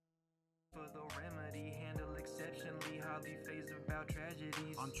proudly phase about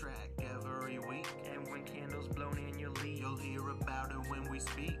tragedies. On track every week. And when candles blown in your lead, You'll hear about it when we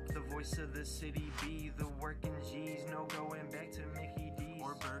speak. the voice of the city be the working G's. No going back to Mickey D's.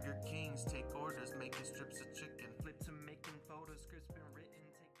 Or Burger Kings, take orders, making strips of chicken. Flip to making photos, scripts been written.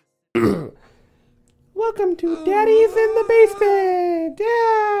 Take a Welcome to Daddy's in the Basement.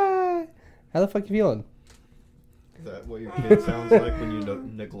 Yeah. How the fuck you feeling? Is that what your kid sounds like when you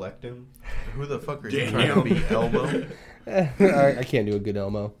neglect him? Who the fuck are you trying to be, Elmo? I can't do a good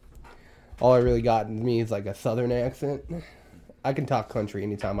Elmo. All I really got in me is like a southern accent. I can talk country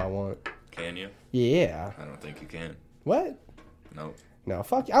anytime I want. Can you? Yeah. I don't think you can. What? No. No,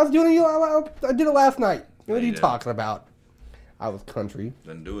 fuck you. I was doing it. I did it last night. What are you you did. talking about? I was country.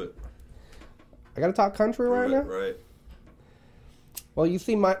 Then do it. I gotta talk country right Do now? it right. Well, you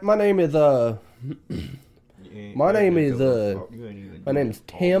see, my name is, My name is, my name is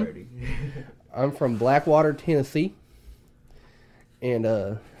Tim. I'm from Blackwater, Tennessee. And,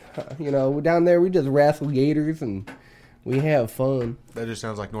 down there we just wrestle gators and we have fun. That just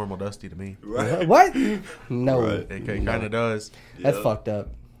sounds like normal Dusty to me. Right. What? No. Right. It kind of does. That's Yep. fucked up.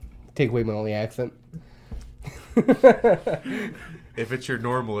 Take away my only accent. If it's your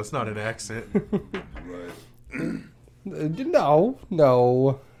normal, it's not an accent. Right.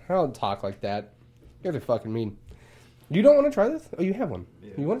 No. I don't talk like that. You guys are fucking mean. You don't want to try this? Oh, you have one.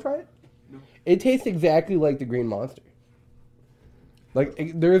 Yeah. You want to try it? No. It tastes exactly like the Green Monster. Like,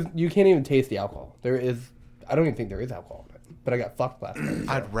 you can't even taste the alcohol. I don't even think there is alcohol in it. But I got fucked last night.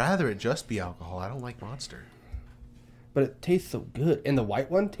 So. I'd rather it just be alcohol. I don't like Monster. But it tastes so good. And the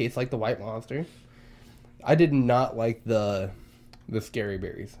white one tastes like the White Monster. I did not like the scary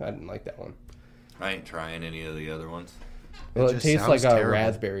berries. I didn't like that one. I ain't trying any of the other ones. Well, it just tastes like sounds a terrible.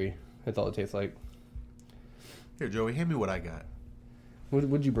 raspberry. That's all it tastes like. Here, Joey, hand me what I got.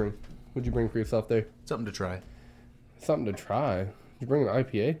 What'd you bring? What'd you bring for yourself there? Something to try. Something to try. Did you bring an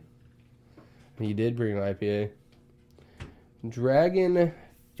IPA? You did bring an IPA. Dragon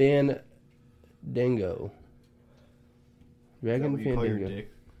Fandango. Dragon What do you call your Fandango.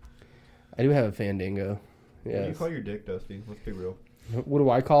 dick? I do have a Fandango. What do you Yes. call your dick, Dusty? Let's be real. What do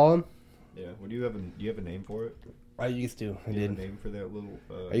I call him? Yeah. What do you have? Do you have a name for it? I used to. I Do you have did. a name for that little?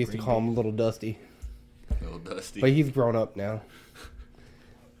 I used to green call him bean? Little Dusty. Little Dusty. But he's grown up now.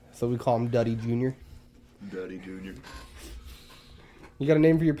 So we call him Duddy Jr. Duddy Jr. You got a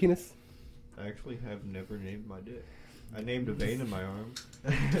name for your penis? I actually have never named my dick. I named a vein in my arm.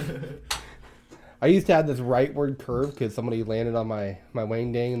 I used to have this rightward curve because somebody landed on my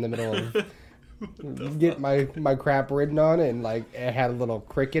wang dang in the middle of get my crap ridden on it, and like it had a little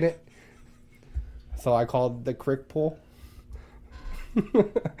crick in it. So I called it the crick pull.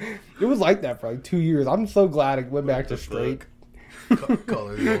 It was like that for like 2 years. I'm so glad it went back to straight.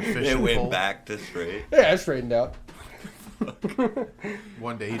 Color the old It fishing went pole. back to straight. Yeah, I straightened out.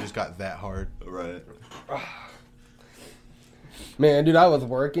 One day he just got that hard. Right. Man, dude, I was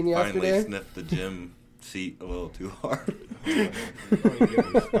working Finally yesterday. sniffed the gym seat a little too hard. Don't even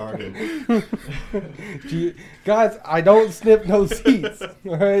get me started. Guys, I don't snip no seats.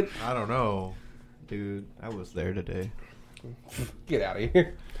 All right, I don't know. Dude, I was there today. get out of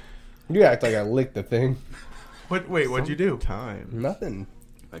here. You act like I licked the thing. Wait, what'd you do? Time. Nothing.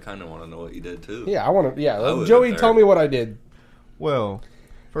 I kind of want to know what you did too. Yeah, I want to. Yeah, I was Joey, there. tell me what I did. Well,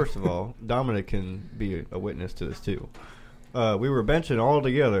 first of all, Dominic can be a witness to this too. We were benching all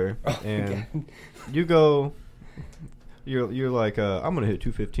together, and you go. You're like, I'm gonna hit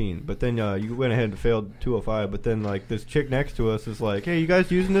 215, but then you went ahead and failed 205. But then like this chick next to us is like, hey, you guys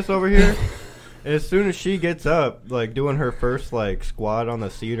using this over here? And as soon as she gets up, like doing her first like squat on the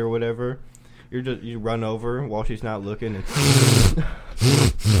seat or whatever, you run over while she's not looking. And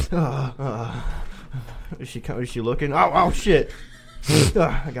is she looking? Oh shit!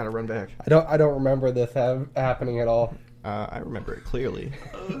 I gotta run back. I don't remember this happening at all. I remember it clearly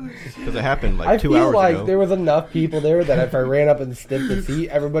because it happened like I 2 feel hours like ago. there was enough people there that if I ran up and sniffed the seat,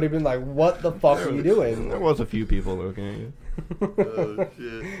 everybody been like, "What the fuck are you doing?" There was a few people looking at you. Oh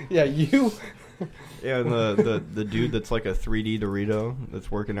shit. Yeah, you. Yeah, and the dude that's like a 3D Dorito that's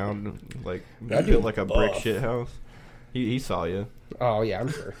working out like That built dude's like a brick buff. shit house. He saw you. Oh yeah, I'm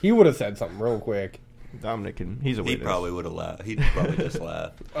sure he would have said something real quick. Dominic he's a He witness. probably would have laughed. He'd probably just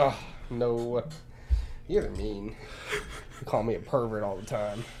laugh. Oh no, you're mean. You call me a pervert all the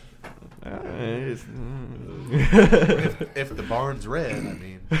time. If the barn's red, I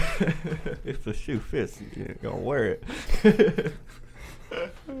mean. If the shoe fits, you're gonna wear it.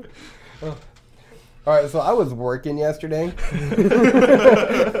 All right, so I was working yesterday,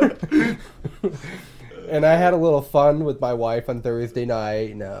 and I had a little fun with my wife on Thursday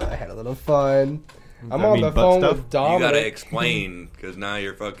night. I had a little fun. I'm that on mean the butt phone stuff? with You Dominic. gotta explain because now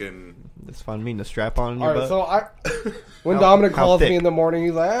you're fucking. It's fun mean the strap on in All your right, butt. so when How- Dominic how calls me thick? in the morning,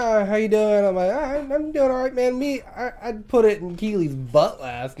 he's like, how you doing? I'm like, I'm doing all right, man. I put it in Keely's butt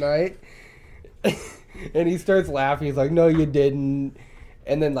last night. And he starts laughing. He's like, no, you didn't.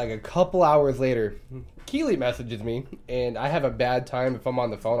 And then like a couple hours later, Keely messages me, and I have a bad time. If I'm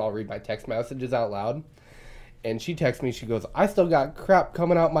on the phone, I'll read my text messages out loud. And she texts me, she goes, I still got crap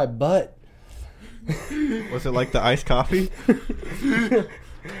coming out my butt. Was it like the iced coffee?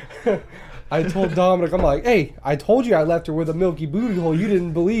 I told Dominic, I'm like, hey, I told you I left her with a milky booty hole. You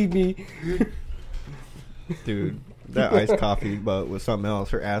didn't believe me. Dude, that iced coffee butt was something else.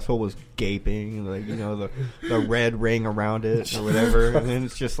 Her asshole was gaping, like, you know, the red ring around it or whatever. And then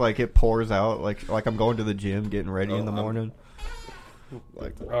it's just like it pours out like I'm going to the gym getting ready in the morning.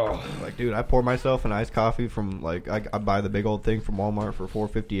 Like, dude, I pour myself an iced coffee from, like, I buy the big old thing from Walmart for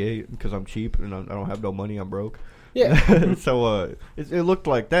 $4.58 because I'm cheap and I don't have no money. I'm broke. Yeah. So it looked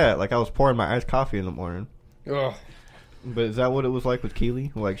like that. Like I was pouring my iced coffee in the morning. Ugh. But is that what it was like with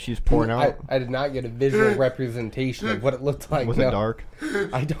Keely? Like she's pouring out? I did not get a visual representation of what it looked like. Was it dark?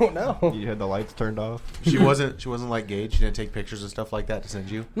 I don't know. You had the lights turned off? She wasn't like Gage. She didn't take pictures and stuff like that to send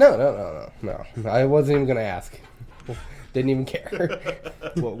you. No. I wasn't even going to ask. Didn't even care.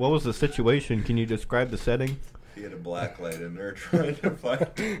 What was the situation? Can you describe the setting? He had a black light in there trying to find.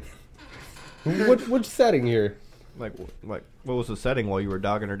 Which setting here? Like what was the setting while you were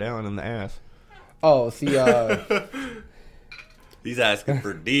dogging her down in the ass? Oh, see, He's asking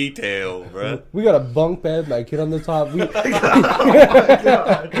for detail, bro. we got a bunk bed, my kid on the top.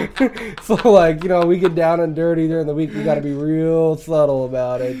 So, like, you know, we get down and dirty during the week. We got to be real subtle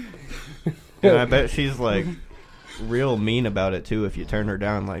about it. And I bet she's like real mean about it too if you turn her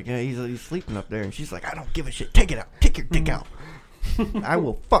down. Like, yeah, he's sleeping up there. And she's like, I don't give a shit. Take it out. Take your dick out. I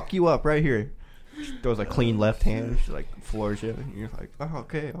will fuck you up right here. She throws a clean left hand. She like floors you. And you're like, oh,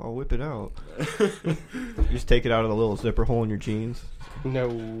 okay, I'll whip it out. You just take it out of the little zipper hole in your jeans.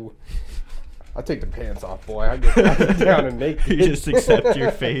 No. I'll take the pants off, boy. I get down and naked. You just accept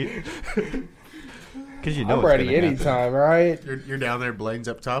your fate. Because you know I'm it's ready gonna happen. anytime, right? You're down there, Blaine's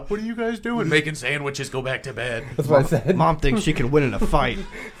up top. What are you guys doing? Making sandwiches. Go back to bed. That's what I said. Mom thinks she can win in a fight.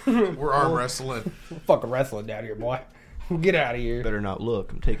 We're arm wrestling. Fucking wrestling down here, boy. Get out of here. Better not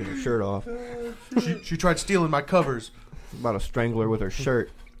look. I'm taking her shirt off. She tried stealing my covers. About to strangle her with her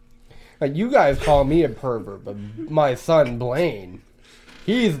shirt. Like, you guys call me a pervert, but my son Blaine,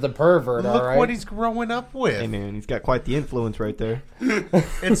 he's the pervert, Look all right? what he's growing up with. Hey man, he's got quite the influence right there.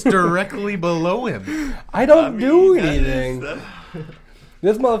 It's directly below him. I don't do that is- anything.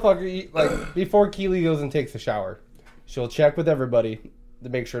 This motherfucker, like, before Keely goes and takes a shower, she'll check with everybody to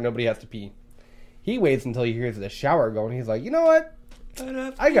make sure nobody has to pee. He waits until he hears the shower going. He's like, you know what?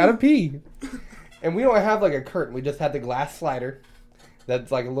 I gotta pee. And we don't have, like, a curtain. We just have the glass slider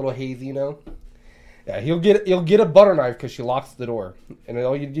that's, like, a little hazy, you know? Yeah, he'll get a butter knife because she locks the door. And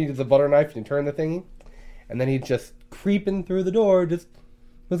all you need is a butter knife and you turn the thingy. And then he's just creeping through the door, just,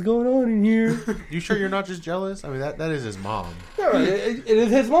 what's going on in here? You sure you're not just jealous? I mean, that is his mom. No, it is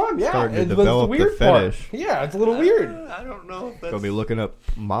his mom, yeah. Starting to It's the develop the weird part. fetish. Yeah, it's a little weird. I don't know if that's. Gonna be looking up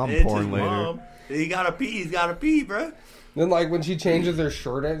mom It's porn his later. mom. He gotta pee. He's gotta pee, bro. Then, like, when she changes her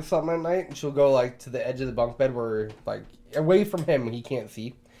shirt or something at night, and she'll go, like, to the edge of the bunk bed where, like, away from him, he can't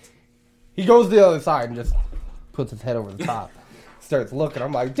see. He goes to the other side and just puts his head over the top. Starts looking.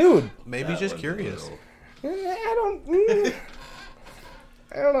 I'm like, dude, Maybe he's just curious. I don't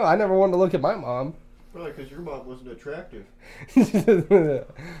know. I never wanted to look at my mom. Probably because your mom wasn't attractive.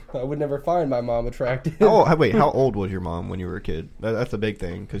 I would never find my mom attractive. Oh, wait, how old was your mom when you were a kid? That's a big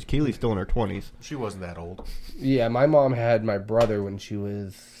thing, because Keely's still in her 20s. She wasn't that old. Yeah, my mom had my brother when she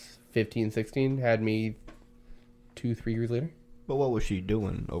was 15, 16. Had me 2-3 years later. But what was she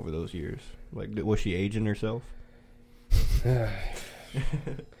doing over those years? Like, was she aging herself? I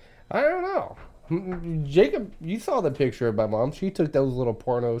don't know. Jacob, you saw the picture of my mom. She took those little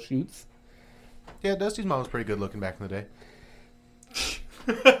porno shoots. Yeah, Dusty's mom was pretty good looking back in the day.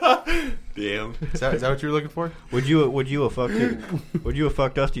 Damn. Is that what you were looking for? Would you have fucked it? Would you have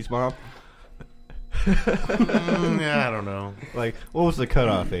fucked Dusty's mom? Yeah, I don't know. Like, what was the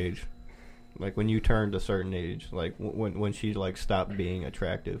cutoff age? Like when you turned a certain age, like when she like stopped being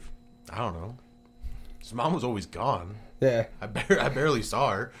attractive. I don't know. His mom was always gone. Yeah. I barely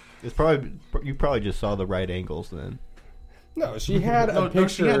saw her. It's probably you probably just saw the right angles then. No, she had a picture. No,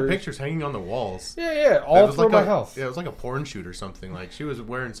 she had pictures hanging on the walls. Yeah, all through my house. Yeah, it was like a porn shoot or something. Like she was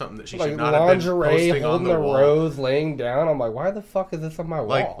wearing something that she like should not have been lingerie, posting on holding the a wall. rose, laying down. I'm like, why the fuck is this on my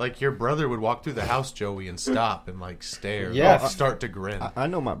wall? Like your brother would walk through the house, Joey, and stop and like stare. Yes. Like, start to grin. I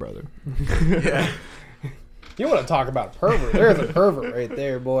know my brother. Yeah. You want to talk about a pervert? There's a pervert right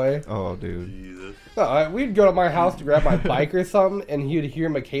there, boy. Oh, dude. Jesus. No, we'd go to my house to grab my bike or something, and he would hear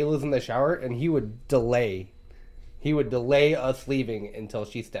Michaela's in the shower, and he would delay. He would delay us leaving until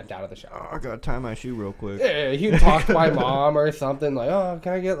she stepped out of the shower. Oh, I gotta tie my shoe real quick. Yeah, he'd talk to my mom or something like, "Oh,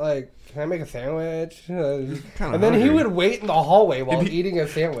 can I make a sandwich?" And then he hungry. would wait in the hallway while eating a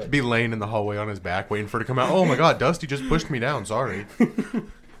sandwich. Be laying in the hallway on his back, waiting for her to come out. Oh my God, Dusty just pushed me down. Sorry.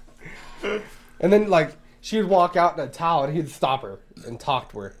 And then like she would walk out in a towel, and he'd stop her and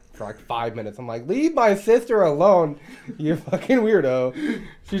talk to her for like 5 minutes. I'm like, "Leave my sister alone, you fucking weirdo."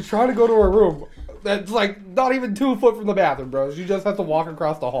 She's trying to go to her room. That's like not even 2 foot from the bathroom, bro. She just has to walk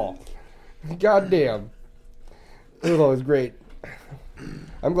across the hall. God damn. It was always great.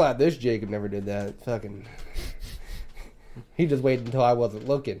 I'm glad this Jacob never did that. Fucking. He just waited until I wasn't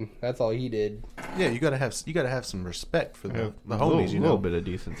looking. That's all he did. Yeah, you gotta have some respect for the A homies. You know, little bit of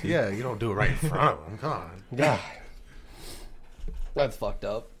decency. yeah, you don't do it right in front of them. Come on. God. That's fucked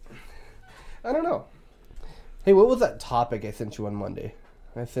up. I don't know. Hey, what was that topic I sent you on Monday?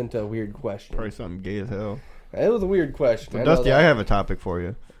 I sent a weird question. Probably something gay as hell. It was a weird question. But I know Dusty, that. I have a topic for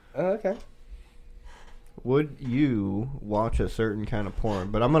you. Okay. Would you watch a certain kind of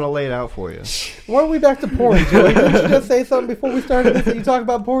porn? But I'm gonna lay it out for you. Why are we back to porn, Joey? Didn't you just say something before we started this that you talk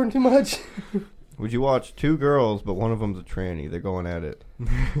about porn too much? Would you watch 2 girls, but one of them's a tranny? They're going at it.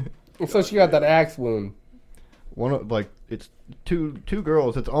 So she got that axe wound. It's two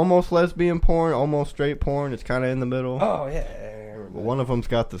girls. It's almost lesbian porn, almost straight porn. It's kind of in the middle. Oh, yeah. I remember One of them's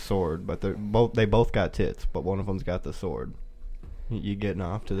got the sword, but they both got tits, but one of them's got the sword. You getting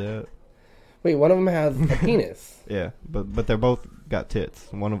off to that? Wait, one of them has a penis. Yeah, but they're both got tits.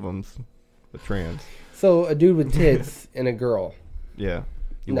 One of them's a trans. So a dude with tits and a girl. Yeah.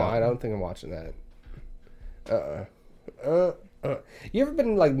 No, I don't think I'm watching that. You ever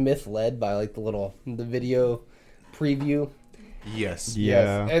been like misled by like the video preview? Yes.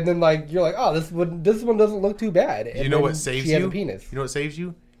 Yeah. Yes. And then like you're like, oh, this one doesn't look too bad. And You know then what saves she has you? a penis. You know what saves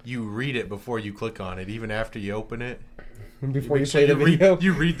you? You read it before you click on it, even after you open it. Before you Make sure play the video.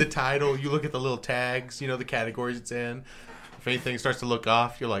 you read the title, you look at the little tags, you know, the categories it's in. If anything starts to look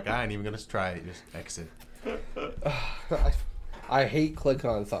off, you're like, I ain't even going to try it. Just exit. I hate clicking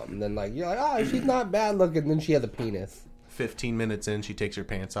on something. Then like you're like, oh, she's not bad looking. Then she has a penis. 15 minutes in, she takes her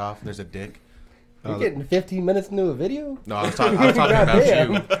pants off, and there's a dick. You're getting 15 minutes into a video? No, I was talking about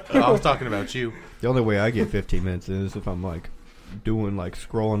Goddamn. you. No, I was talking about you. The only way I get 15 minutes is if I'm like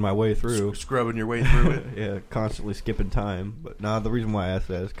scrolling my way through. Scrubbing your way through it. Yeah, constantly skipping time. But the reason why I asked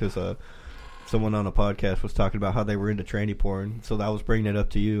that is because someone on a podcast was talking about how they were into tranny porn, so I was bringing it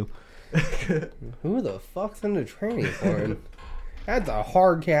up to you. Who the fuck's into tranny porn? That's a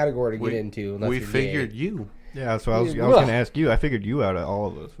hard category to get into. Unless We you're figured gay. you. Yeah, so I was going to ask you. I figured you out of all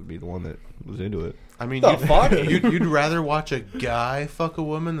of us would be the one that was into it. I mean, The fuck? you'd rather watch a guy fuck a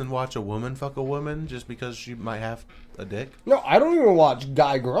woman than watch a woman fuck a woman just because she might have a dick? No, I don't even watch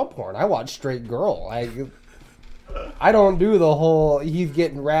guy-girl porn. I watch straight girl. I don't do the whole he's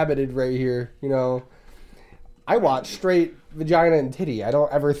getting rabbited right here, you know. I watch straight vagina and titty. I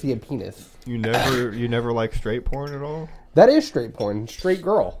don't ever see a penis. You never like straight porn at all? That is straight porn. Straight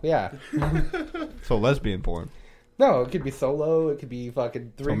girl, yeah. So lesbian porn. No, it could be solo. It could be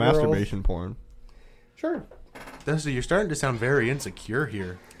fucking three So girls. masturbation porn. Sure. Dusty, you're starting to sound very insecure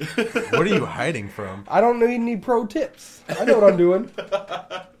here. What are you hiding from? I don't need any pro tips. I know what I'm doing.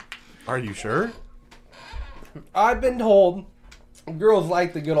 Are you sure? I've been told girls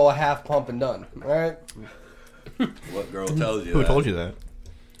like the good old half pump and done. All right? What girl tells you Who that? told you that?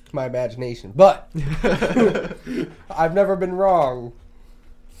 My imagination. But I've never been wrong.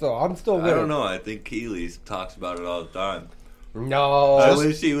 So I'm still with I it. don't know. I think Keeley talks about it all the time. No. I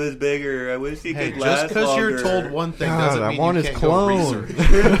wish he was bigger. I wish he Hey, could just last because longer. you're told one thing God, doesn't I mean want you his can't clone. go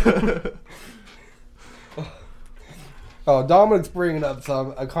research. Oh, Dominic's bringing up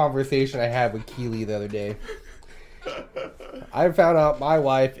a conversation I had with Keely the other day. I found out my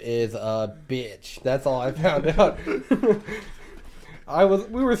wife is a bitch. That's all I found out.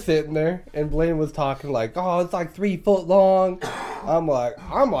 We were sitting there and Blaine was talking like, oh, it's like 3 foot long. I'm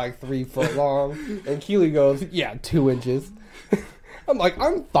like 3 foot long. And Keely goes, yeah, 2 inches. I'm like,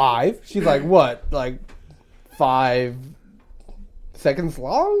 I'm 5. She's like, what? Like 5 seconds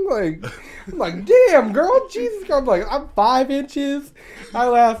long? Like, I'm like, damn, girl, Jesus. I'm like, I'm 5 inches. I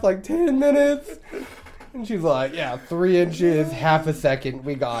last like 10 minutes. And she's like, yeah, 3 inches, half a second,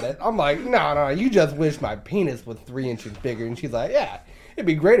 we got it. I'm like, no, you just wish my penis was 3 inches bigger. And she's like, yeah, it'd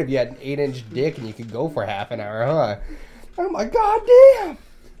be great if you had an 8-inch dick and you could go for half an hour, huh? And I'm like, God damn.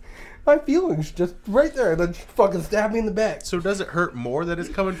 My feelings just right there. Then she fucking stabbed me in the back. So does it hurt more that it's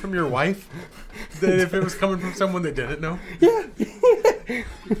coming from your wife than if it was coming from someone that didn't know? Yeah.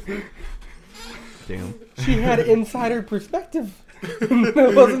 Damn. She had insider perspective.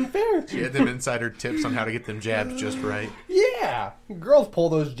 It wasn't fair. She had them insider tips on how to get them jabs just right. Yeah. Girls pull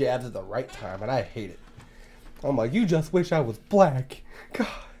those jabs at the right time, and I hate it. I'm like, you just wish I was black. God.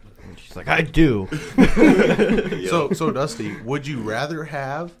 And she's like, I do. So Dusty, would you rather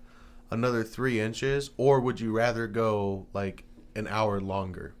have another 3 inches, or would you rather go like an hour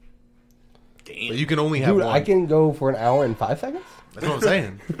longer? Damn. But you can only have Dude, one. I can go for an hour and 5 seconds? That's what I'm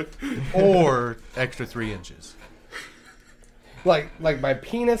saying. Or extra 3 inches. Like my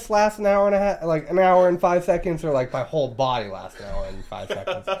penis lasts an hour and a half, like an hour and 5 seconds, or like my whole body lasts an hour and 5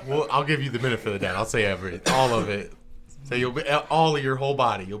 seconds. Well, I'll give you the benefit of the doubt. I'll say all of it. So you'll be all of your whole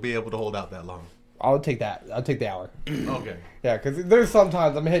body. You'll be able to hold out that long. I'll take that. I'll take the hour. Okay. Yeah, because there's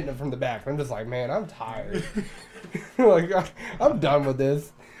sometimes I'm hitting it from the back. I'm just like, man, I'm tired. Like, I'm done with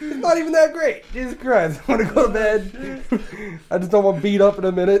this. It's not even that great. Jesus Christ. I want to go to bed. I just don't want to beat up in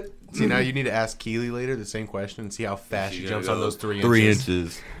a minute. See, now you need to ask Keely later the same question and see how fast she jumps on those 3 inches. 3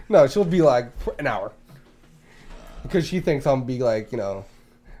 inches. No, she'll be like an hour. Because she thinks I'm be like,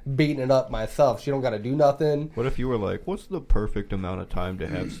 beating it up myself. She don't got to do nothing. What if you were like, what's the perfect amount of time to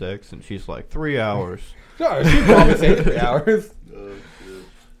have sex? And she's like, 3 hours. No, she'd probably say 3 hours.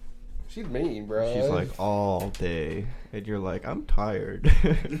 She's mean, bro. She's like, all day. And you're like, I'm tired.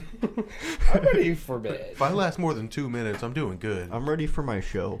 I'm ready for bed. If I last more than 2 minutes, I'm doing good. I'm ready for my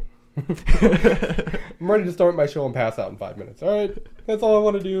show. I'm ready to start my show and pass out in 5 minutes. All right, that's all I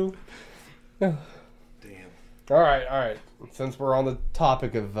want to do. Damn. All right. Since we're on the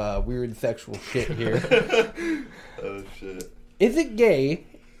topic of weird sexual shit here, Oh, shit. is it gay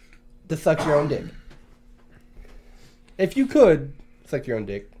to suck your own dick? If you could suck your own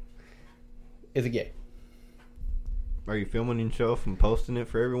dick, is it gay? Are you filming yourself and posting it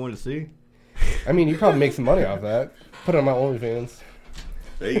for everyone to see? I mean, you probably make some money off that. Put it on my OnlyFans.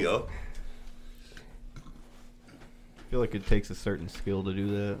 There you go. I feel like it takes a certain skill to do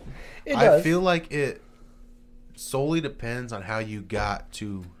that. It does. I feel like it solely depends on how you got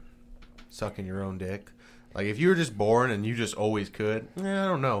to sucking your own dick. Like, if you were just born and you just always could, I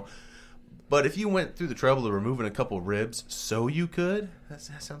don't know. But if you went through the trouble of removing a couple ribs so you could, that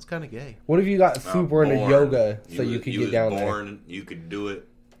sounds kind of gay. What if you got super into Born. yoga so you could get was down born, you could do it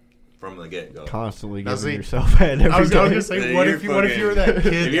from the get-go. Constantly Now, giving see, yourself head every I was day. going to say, what if you were that kid?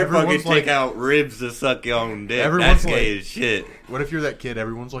 If you fucking everyone's take like, out ribs to suck your own dick, Everyone's that's gay like- as shit. what if you're that kid?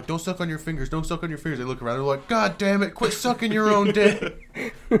 Everyone's like, don't suck on your fingers, don't suck on your fingers. They look around, they're like, God damn it, quit sucking your own dick.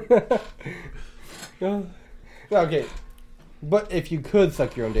 Okay, but if you could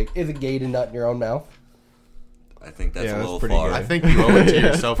suck your own dick, is it gay to nut in your own mouth? I think that's Yeah, a that's little pretty far. gay. I think you owe it to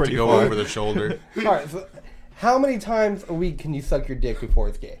yourself to Pretty go far. over the shoulder. All right, so how many times a week can you suck your dick before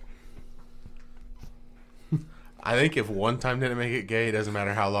it's gay? I think if one time didn't make it gay, it doesn't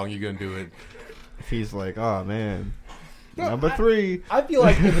matter how long you're going to do it. If he's like, oh man, No, number 3. I feel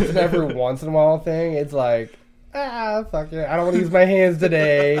like if it's an every once in a while thing, it's like, fuck it, I don't want to use my hands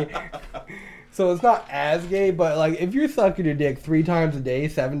today. So it's not as gay, but like if you're sucking your dick 3 times a day,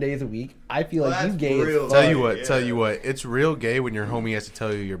 7 days a week, I feel like you gay as fuck. Tell you what, it's real gay when your homie has to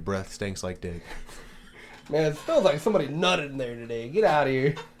tell you your breath stinks like dick. Man, it smells like somebody nutted in there today. Get out of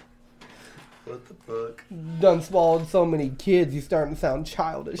here. What the fuck? Done swallowed so many kids, you starting to sound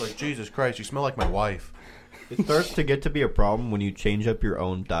childish. Like, Jesus Christ, you smell like my wife. It starts to get to be a problem when you change up your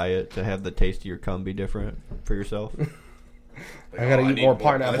own diet to have the taste of your cum be different for yourself. I gotta eat need more more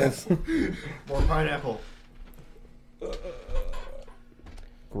pineapples. More pineapple.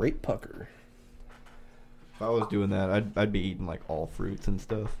 Great pucker. If I was doing that, I'd be eating like all fruits and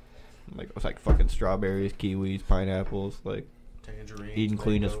stuff. Like it was like fucking strawberries, kiwis, pineapples, like Tangerines, eating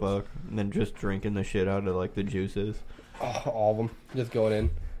clean as mangoes. fuck, and then just drinking the shit out of like the juices. Oh, all of them. Just going in.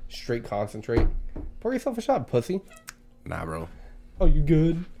 Straight concentrate. Pour yourself a shot, pussy. Nah, bro. Oh, you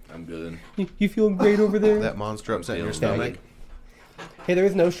good? I'm good. You feeling great over there? That monster upset in your Feels stomach. Hey, there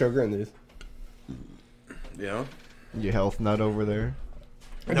is no sugar in this. Yeah. You health nut over there.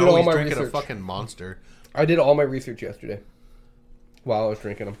 I did No, all he's my drinking research. a fucking monster. I did all my research yesterday while I was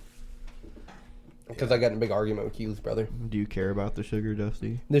drinking them. Because I got in a big argument with Keely's brother. Do you care about the sugar,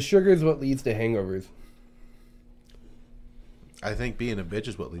 Dusty? The sugar is what leads to hangovers. I think being a bitch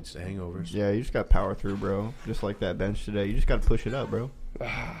is what leads to hangovers. Yeah, you just got to power through, bro. Just like that bench today. You just got to push it up, bro.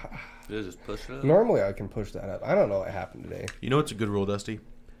 Yeah, just push it up. Normally I can push that up. I don't know what happened today. You know what's a good rule, Dusty?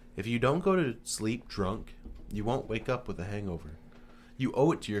 If you don't go to sleep drunk, you won't wake up with a hangover. You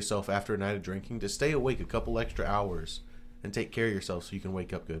owe it to yourself after a night of drinking to stay awake a couple extra hours and take care of yourself so you can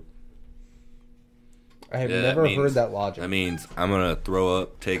wake up good. I have never heard that logic. That means I'm going to throw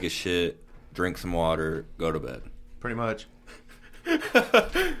up, take a shit, drink some water, go to bed. Pretty much.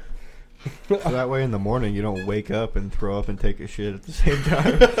 So that way in the morning you don't wake up and throw up and take a shit at the same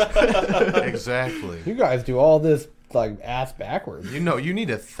time. Exactly. You guys do all this like ass backwards. You know, you need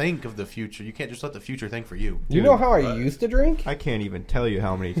to think of the future. You can't just let the future think for you. You know how I used to drink? I can't even tell you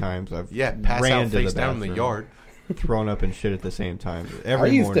how many times I've Pass ran out to face the down in the bathroom, yard. thrown up and shit at the same time. I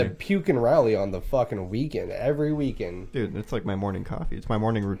Every used morning. to puke and rally on the fucking weekend. Every weekend. Dude, it's like my morning coffee. It's my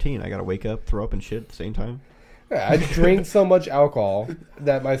morning routine. I gotta wake up, throw up and shit at the same time. Yeah, I'd drink so much alcohol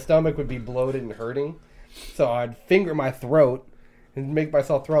that my stomach would be bloated and hurting. So I'd finger my throat and make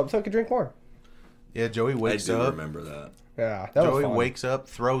myself throw up so I could drink more. Yeah, Joey wakes I do up. remember that. Yeah, that was Joey fun. wakes up,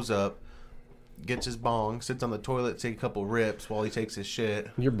 throws up, gets his bong, sits on the toilet, takes a couple rips while he takes his shit,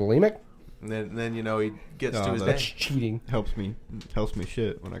 You're bulimic? and then you know he gets Oh, to his That's day. cheating. Helps me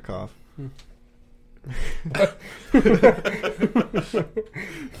shit when I cough.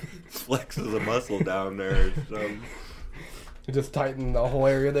 Flexes a muscle down there or something. Just tighten the whole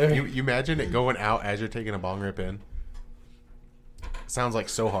area there. You imagine it going out as you're taking a bong rip in. Sounds like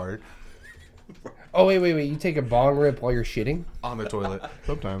so hard Oh, wait. You take a bong rip while you're shitting? on the toilet.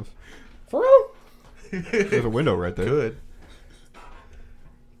 Sometimes. For real? There's a window right there. Good.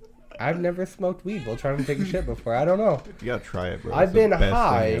 I've never smoked weed while trying to take a shit before. I don't know. You gotta try it, bro. I've It's the been best thing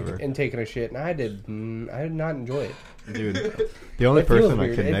high ever. and taking a shit, and I did not enjoy it. Dude, the only It feels person I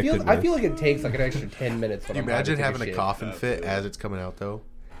weird. connected with. I feel like it takes like an extra 10 minutes. When You I'm high to imagine take having a shit. coughing fit as it's coming out though.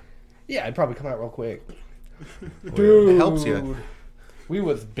 Yeah, it'd probably come out real quick. It helps you. We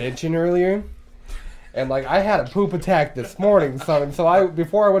was benching earlier, and like I had a poop attack this morning, son. So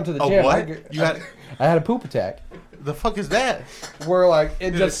before I went to the Oh, gym, what? You had- I had a poop attack The fuck is that? where like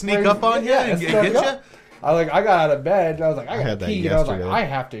it Did just it sneak springs- up on you yeah, and it get snuck you? up. I got out of bed and I was like, I had gotta that pee, and I was like, yesterday. I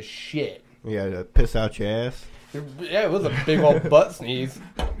have to shit. Yeah, to piss out your ass. Yeah, it was a big old butt sneeze.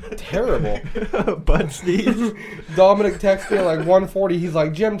 Terrible. Butt sneeze. Dominic texted me at like 1:40. He's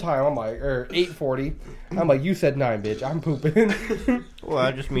like, gym time. I'm like, or 8:40. I'm like, you said 9, bitch. I'm pooping. Well,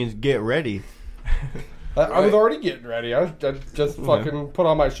 that just means get ready. I was already getting ready. I just fucking put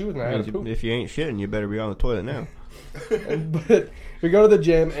on my shoes and I had to poop. If you ain't shitting, you better be on the toilet now. But we go to the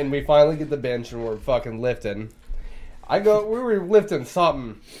gym and we finally get the bench and we're fucking lifting. We were lifting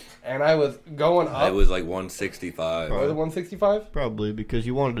something and I was going up. It was like 165. Was it 165? Probably because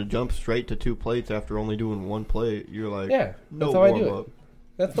you wanted to jump straight to 2 plates after only doing 1 plate. You're like, Yeah, no that's how I do warm up. it.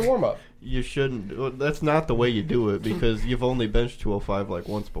 That's the warm up. You shouldn't. Well, that's not the way you do it because you've only benched 205 like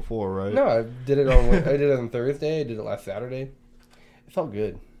once before, right? No, I did it on Thursday. I did it last Saturday. It felt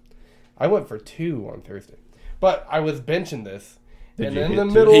good. I went for 2 on Thursday, but I was benching this, Did and you in hit the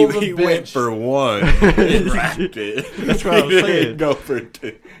 2? middle of the He went bench, for 1 and racked it. That's what I was He saying. didn't go for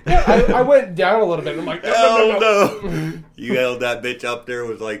 2. yeah, I went down a little bit. I'm like, Oh no. no! You held that bitch up there.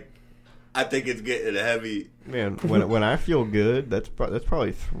 Was like, I think it's getting heavy. Man, when I feel good, that's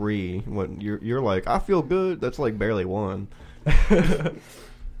probably 3. When you're like, I feel good, that's like barely 1.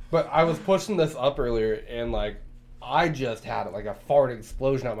 But I was pushing this up earlier, and like I just had like a fart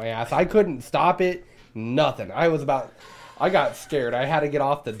explosion out my ass. I couldn't stop it. Nothing. I got scared. I had to get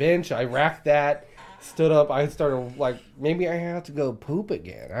off the bench. I racked that, stood up. I started like, maybe I have to go poop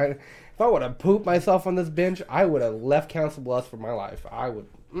again. If I would have pooped myself on this bench, I would have left Council Bluffs for my life. I would.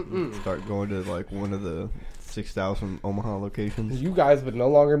 Start going to like one of the 6,000 Omaha locations. You guys would no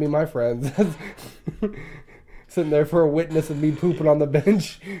longer be my friends. Sitting there for a witness of me pooping on the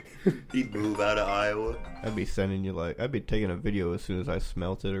bench. He'd move out of Iowa. I'd be sending you like, I'd be taking a video as soon as I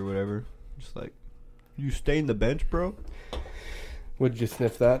smelt it or whatever. Just like, you stained the bench, bro? Would you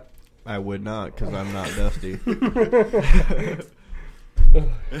sniff that? I would not, because I'm not Dusty.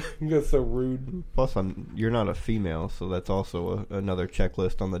 You guys so rude. Plus, you're not a female, so that's also another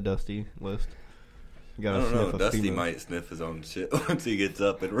checklist on the Dusty list. You I gotta don't know. sniff a Dusty female. might sniff his own shit once he gets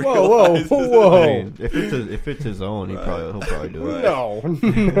up and Whoa, realizes. whoa. I mean, if it's his own, he'll probably do it. Right. No,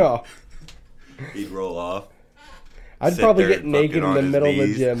 no. He'd roll off. I'd Sit probably there get and naked fucking in the on his middle of the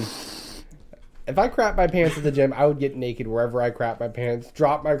knees. gym. If I crap my pants at the gym, I would get naked wherever I crap my pants,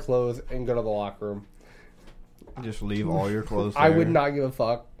 drop my clothes, and go to the locker room. Just leave all your clothes there. I would not give a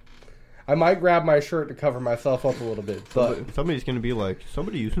fuck. I might grab my shirt to cover myself up a little bit, but Somebody's gonna be like,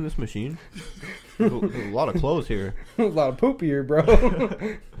 somebody using this machine? There's a lot of clothes here. there's a lot of poop here, bro.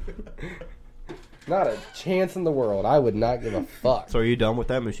 Not a chance in the world. I would not give a fuck. So are you done with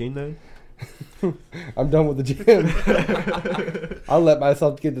that machine then? I'm done with the gym. I'll let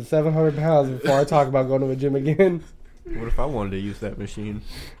myself get to 700 pounds before I talk about going to a gym again. What if I wanted to use that machine?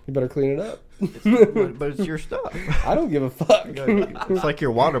 You better clean it up. But it's your stuff. I don't give a fuck. It's like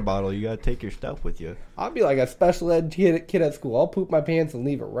your water bottle. You gotta take your stuff with you. I'll be like a special ed kid at school. I'll poop my pants and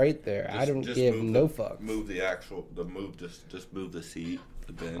leave it right there. I don't give no fucks. Move just move the seat,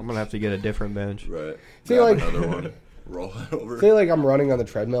 the bench. I'm gonna have to get a different bench. Right. See, Grab like- another one. Roll it over. Say like I'm running on the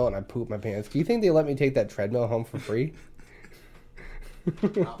treadmill and I poop my pants. Do you think they let me take that treadmill home for free?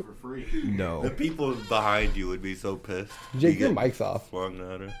 Not for free. No. The people behind you would be so pissed. Jake, You your get mic's off. flung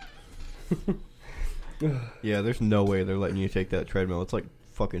at her. Yeah, there's no way they're letting you take that treadmill. It's like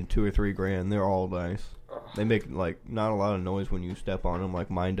fucking $2 or $3 grand. They're all nice. They make like not a lot of noise when you step on them, like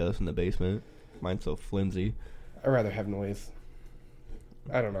mine does in the basement. Mine's so flimsy. I'd rather have noise.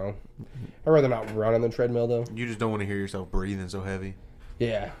 I don't know. I'd rather not run on the treadmill though. You just don't want to hear yourself breathing so heavy.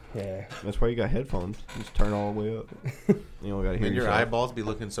 Yeah. That's why you got headphones. Just turn all the way up. You don't gotta hear And your yourself. eyeballs be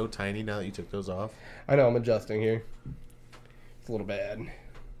looking so tiny now that you took those off. I know I'm adjusting here. It's a little bad.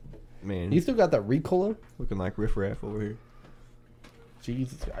 Man, You still got that Ricola? looking like riffraff over here.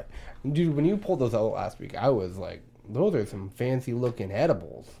 Jesus, dude, when you pulled those out last week, I was like, those are some fancy looking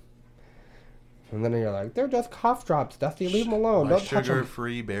edibles. And then you're like, they're just cough drops, Dusty. Leave them alone. My Don't touch them.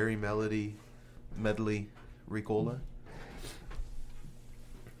 sugar-free berry medley Ricola.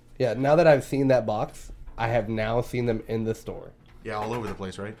 Yeah, now that I've seen that box, I have now seen them in the store. Yeah, all over the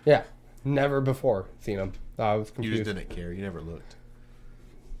place, right? Yeah, never before seen them. I was You confused. just didn't care. You never looked.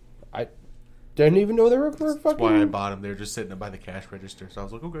 I didn't even know they were for That's why I fucking. bought them. They were just sitting by the cash register. So I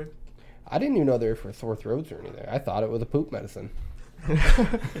was like, okay. I didn't even know they were for sore throats or anything. I thought it was a poop medicine.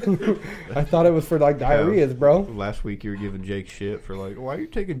 I thought it was for like diarrheas, bro. Last week you were giving Jake shit for like, why are you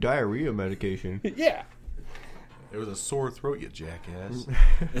taking diarrhea medication? Yeah. It was a sore throat, you jackass.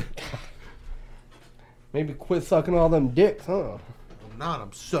 Maybe quit sucking all them dicks, huh? I'm not.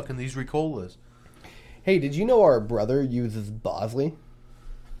 I'm sucking these Ricolas. Hey, did you know our brother uses Bosley?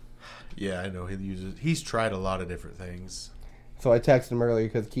 Yeah, I know. He's tried a lot of different things. So I texted him earlier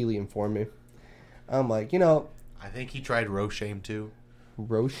because Keely informed me. I'm like, I think he tried Roshame too.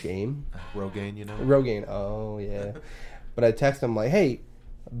 Roshame? Rogaine, you know? Rogaine. Oh, yeah. But I texted him like, hey,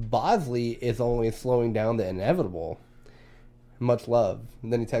 Bosley is only slowing down the inevitable. Much love.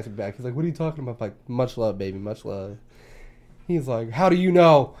 And then he texted me back. He's like, what are you talking about? I'm like, much love, baby. Much love. He's like, how do you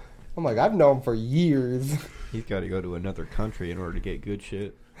know? I'm like, I've known for years. He's got to go to another country in order to get good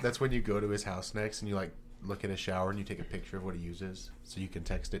shit. That's when you go to his house next and you like look in his shower and you take a picture of what he uses so you can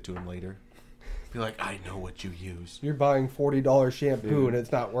text it to him later. Be like, I know what you use. You're buying $40 shampoo and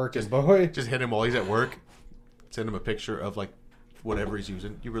it's not working, boy. Just hit him while he's at work. Send him a picture of like whatever he's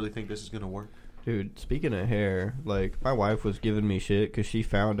using. You really think this is gonna work? Dude, speaking of hair, like my wife was giving me shit because she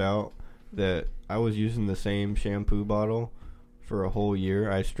found out that I was using the same shampoo bottle for a whole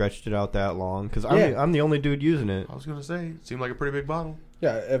year. I stretched it out that long because I'm the only dude using it. I was gonna say, it seemed like a pretty big bottle.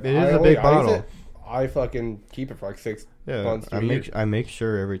 Yeah, if It is a big bottle. I fucking keep it for like 6 Yeah, months to I a year. make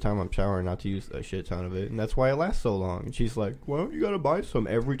sure every time I'm showering not to use a shit ton of it, and that's why it lasts so long. And she's like, "Well, you gotta buy some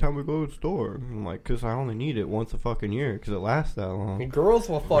every time we go to the store." And I'm like, "Cause I only need it once a fucking year, cause it lasts that long." And girls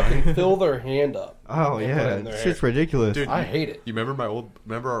will fucking fill their hand up. Oh and yeah, put it in their shit's hair. ridiculous. Dude, I hate it. You remember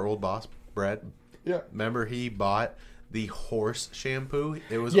our old boss, Brad? Yeah. Remember he bought the horse shampoo?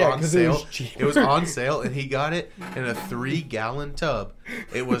 It was Yeah, on 'cause it sale. was cheap. It was on sale, and he got it in a 3-gallon tub.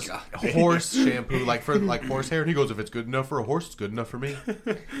 It was horse shampoo, like for like horse hair. And he goes, "If it's good enough for a horse, it's good enough for me."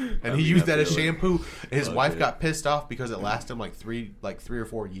 And he used that as shampoo. And his wife got pissed off because it lasted him like three or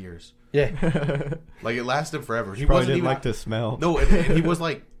 4 years. Yeah. Like it lasted him forever. He Probably wasn't didn't even like the smell. No, and he was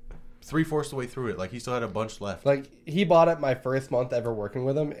like 3/4 the way through it. Like he still had a bunch left. Like, he bought it my first month ever working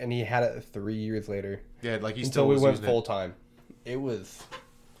with him, and he had it 3 years later. Yeah, like he Until still we was went using full it. time. It was...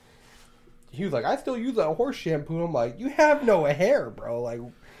 He was like, I still use that horse shampoo. And I'm like, you have no hair, bro. Like,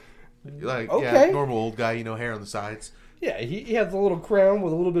 Like Okay. yeah, normal old guy, hair on the sides. yeah, he has a little crown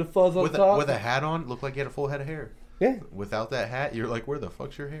with a little bit of fuzz up With top. a hat on, looked like he had a full head of hair. Yeah. Without that hat, you're like, where the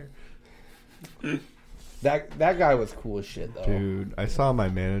fuck's your hair? That guy was cool as shit, though. Dude, I saw my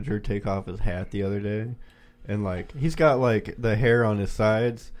manager take off his hat the other day, and like he's got like the hair on his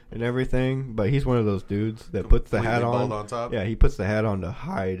sides and everything, but he's one of those dudes that puts the hat Completely on. bald on top? Yeah, he puts the hat on to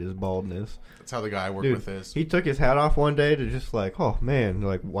hide his baldness. That's how the guy I work Dude, with is. he took his hat off one day to just like, oh man,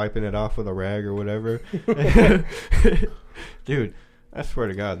 like wiping it off with a rag or whatever. Dude, I swear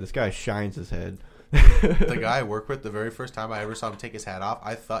to God, this guy shines his head. The guy I work with, the very first time I ever saw him take his hat off,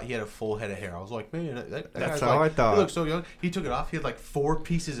 I thought he had a full head of hair. I was like, man, that That's guy's how like, I thought. He looked so young. He took it off. He had like 4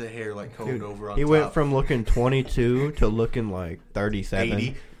 pieces of hair like combed over on He top. went from looking 22 to looking like 37.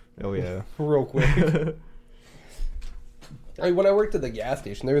 80. Oh yeah. Real quick. Like, when I worked at the gas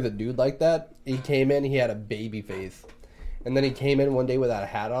station, there was a dude like that. He came in, he had a baby face. And then he came in one day without a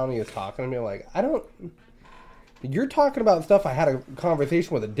hat on, and he was talking to me. I'm like, you're talking about stuff. I had a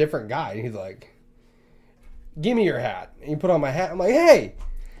conversation with a different guy. And he's like, give me your hat. And he put on my hat. I'm like, hey,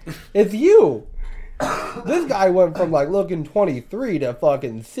 it's you. This guy went from like looking 23 to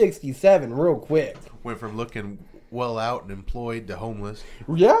fucking 67 real quick. Went from looking well out and employed to homeless.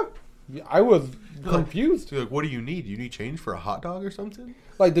 Yeah. I was confused. So like, what do you need? Do you need change for a hot dog or something?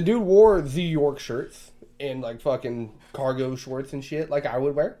 Like, the dude wore Z York shirts and like fucking cargo shorts and shit like I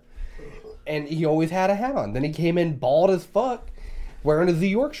would wear. And he always had a hat on. Then he came in bald as fuck, wearing a Z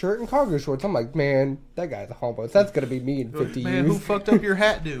York shirt and cargo shorts. I'm like, man, that guy's a homeless. That's going to be me in 50 Man, years. who fucked up your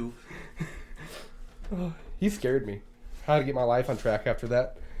hat do? He scared me. How to get my life on track after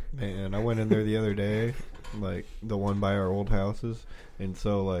that. Man, I went in there the other day, like the one by our old houses, and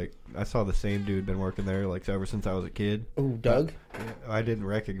so like I saw the same dude been working there like ever since I was a kid. Ooh, Doug? I didn't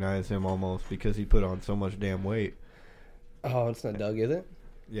recognize him almost because he put on so much damn weight. Oh, it's not Doug, is it?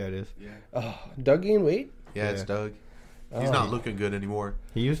 Yeah, it is. Oh, Doug gained weight? Yeah, it's Yeah. Doug. He's Oh. not looking good anymore.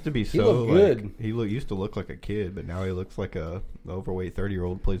 He used to be He so looked like good. he used to look like a kid, but now he looks like a overweight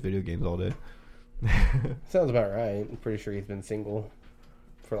 30-year-old who plays video games all day. Sounds about right. I'm pretty sure he's been single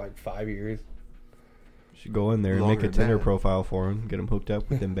for like 5 years. Should go in there and Longer make a than Tinder that. profile for him, get him hooked up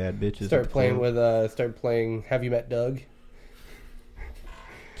with them bad bitches. Start playing Have You Met Doug?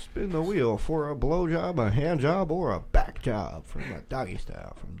 Spin the wheel for a blowjob, a hand job, or a back job from a doggy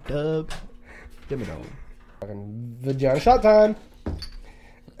style from Doug Dimmadome. Fucking vagina shot time.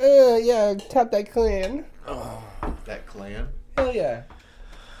 Yeah, tap that clan. That clan. Hell yeah.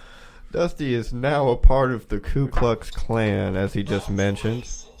 Dusty is now a part of the Ku Klux Klan, as he just mentioned.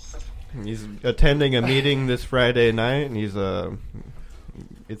 He's attending a meeting this Friday night, and he's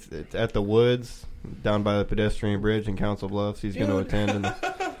it's at the Woods down by the pedestrian bridge in Council Bluffs. He's going to attend. And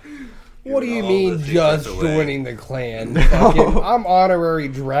What do you all mean the just secrets away. joining the clan? Fucking, I'm honorary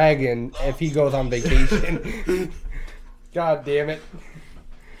dragon if he goes on vacation. God damn it.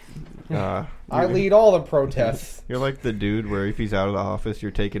 I lead all the protests. You're like the dude where if he's out of the office,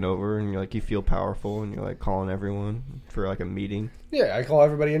 you're taking over, and you're like you feel powerful, and you're like calling everyone for like a meeting. Yeah, I call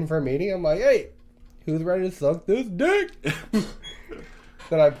everybody in for a meeting. I'm like, hey, who's ready to suck this dick?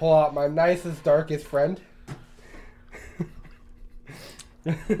 Then I pull out my nicest, darkest friend.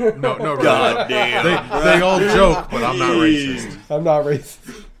 No, really. God damn. They all joke, but I'm not racist. I'm not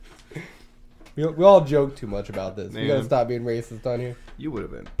racist. We all joke too much about this. We gotta Man. stop being racist on here. You would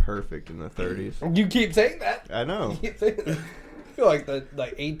have been perfect in the 30s. You keep saying that. I know. You keep saying that. I feel like the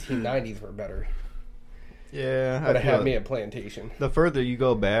 1890s were better. Yeah, Would I have had feel me at plantation the further you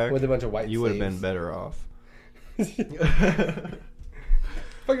go back, with a bunch of white you would have been slaves. better off. If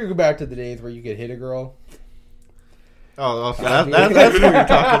I could go back to the days where you could hit a girl. Oh, so that's what you're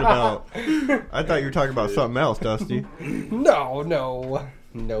talking about. I thought you were talking about something else, Dusty. No.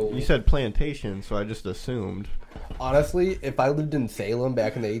 You said plantation, so I just assumed. Honestly, if I lived in Salem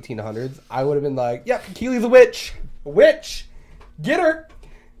back in the 1800s, I would have been like, yep, Keely's a witch. A witch. Get her.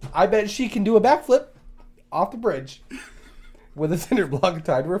 I bet she can do a backflip off the bridge with a cinder block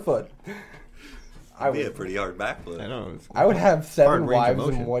tied to her foot. That'd be a pretty hard backflip. I know. It's I would have 7 hard range of wives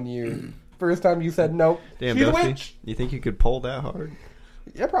in motion. 1 year. First time you said nope. Damn, She's a Dusty. witch. You think you could pull that hard?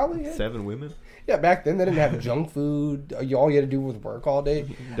 Yeah, probably. Yeah. 7 women? Yeah, back then they didn't have junk food. All you had to do was work all day.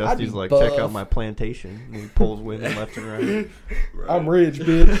 Dusty's I'd be like, buff. check out my plantation. And he pulls women left and right. Right. I'm rich,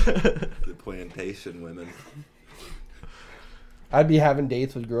 bitch. The plantation women. I'd be having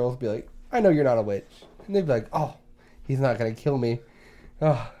dates with girls, be like, I know you're not a witch. And they'd be like, oh, he's not going to kill me.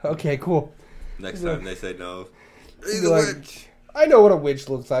 Oh, okay, cool. Next time they say no, he's Be a like, witch. I know what a witch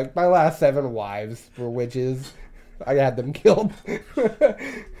looks like. My last 7 wives were witches. I had them killed.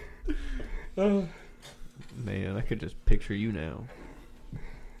 Man, I could just picture you now.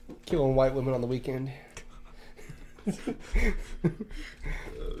 Killing white women on the weekend. Oh shit.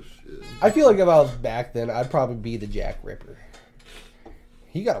 I feel like if I was back then, I'd probably be the Jack Ripper.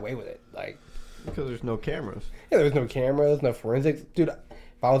 He got away with it. Like, Because there's no cameras. yeah, there was no cameras, no forensics. Dude, if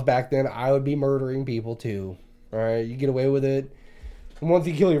I was back then, I would be murdering people too. Alright, you get away with it. And once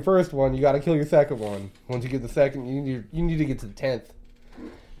you kill your first one, you gotta kill your second one. Once you get the second, you need to get to the 10th.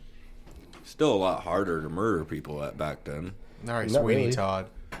 Still a lot harder to murder people at back then. All right, Not Sweeney really. Todd.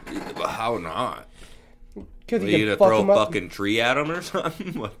 But how not? Because You gonna throw a fucking tree at them or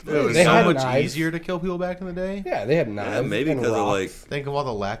something? What the It was They so had much knives. easier to kill people back in the day. Yeah, they had knives. Yeah, maybe and because of rocks. like, Think of all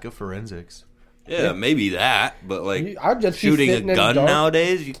the lack of forensics. yeah, maybe that. But like, I'd just be shooting a sitting in gun dark.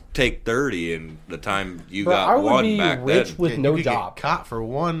 nowadays, you take 30, and the time you Bro, got I would one be back rich then. with Yeah, no you could job. Get caught for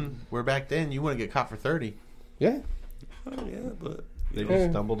one, where back then you wouldn't get caught for 30. Yeah. Oh, yeah, but They Yeah.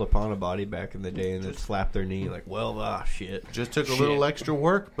 just stumbled upon a body back in the day and then slapped their knee like, well, shit. Just took a Shit. little extra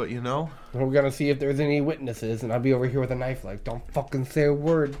work, but you know, We're gonna see if there's any witnesses, and I'll be over here with a knife, like, don't fucking say a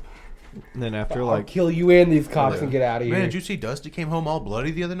word. And then after I'll like, kill you and these cops and get out of here. man, did you see Dusty came home all bloody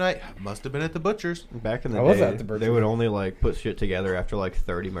the other night? Must have been at the butcher's. back in the I was day, at the butcher. they would only like put shit together after like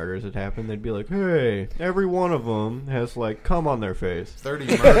 30 murders had happened. They'd be like, hey, every one of them has like cum on their face. 30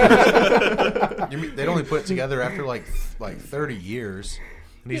 murders. They'd only put it together after like 30 years.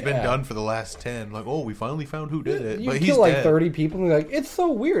 And he's been Yeah. done for the last 10. Like, oh, we finally found who did it. You But kill he's like dead. 30 people, and you're like, it's so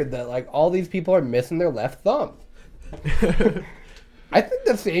weird that like all these people are missing their left thumb. I think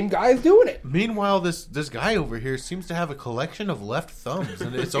the same guy's doing it. Meanwhile, this guy over here seems to have a collection of left thumbs,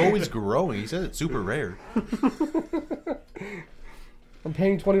 and it's always growing. He says it's super rare. I'm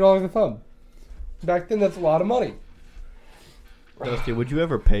paying $20 a thumb. Back then, that's a lot of money. Dusty, would you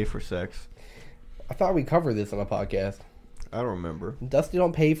ever pay for sex? I thought we covered this on a podcast. I don't remember. Dusty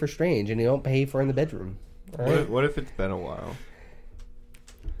don't pay for strange, and he don't pay for in the bedroom. All right? What if it's been a while?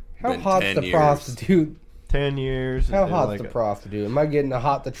 How Been hot's 10 the years. prostitute? 10 years? How and hot's like the a- prostitute? Am I getting a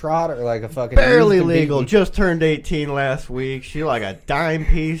hot to trot or like a fucking Barely used to legal. baby? Just turned 18 last week. She like a dime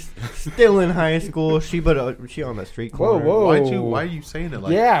piece. Still in high school. She on the street Whoa, corner. whoa. Why are you saying it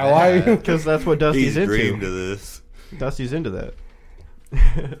like Yeah, that? why- Because that's what Dusty's he's dreamed into. of this. Dusty's into that.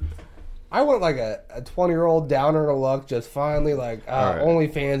 I want like a 20-year-old downer to luck, just finally like All right.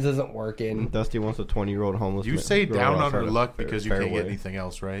 OnlyFans isn't working. Dusty wants a 20-year-old homeless. You say girl down on outside her of luck because you Fairway. can't get anything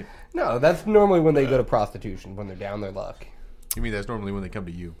else, right? No, that's normally when they go to prostitution, when they're down their luck. You mean that's normally when they come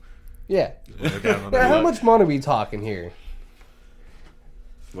to you? Yeah. When they're down on Now, their how luck. much money are we talking here?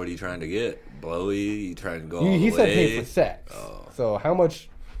 What are you trying to get? Blowy? You trying to go all He the said way? pay for sex. Oh. So how much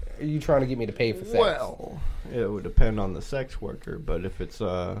are you trying to get me to pay for sex? Well, it would depend on the sex worker, but if it's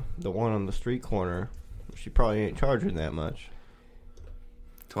the one on the street corner, she probably ain't charging that much.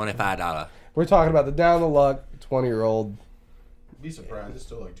 $25. We're talking about the down the luck 20-year-old. Be surprised. It's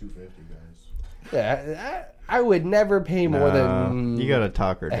still like $250, guys. Yeah, I would never pay more Nah, than you gotta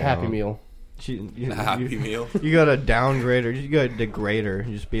talk her a down. Happy Meal. You, Happy Meal. You gotta downgrade her. You gotta degrade her.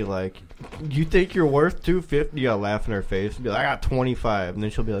 You just be like, "You think you're worth $250?" You gotta laugh in her face. Be like, "I got 25," and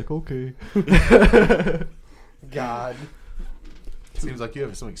then she'll be like, "Okay." God. Seems like you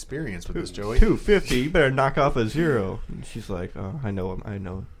have some experience with this, Joey. $250. You better knock off a zero. And she's like, "Oh, I know. I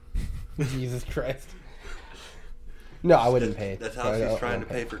know." Jesus Christ. No, I wouldn't pay. That's how she's trying to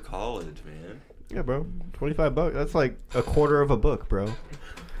pay for college, man. Yeah, bro. $25. That's like a quarter of a book, bro.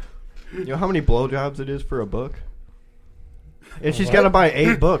 You know how many blowjobs it is for a book? And she's got to buy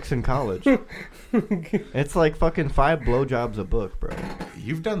 8 books in college. It's like fucking 5 blowjobs a book, bro.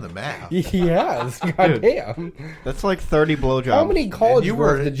 You've done the math. Yes, goddamn. That's like 30 blowjobs. How many college You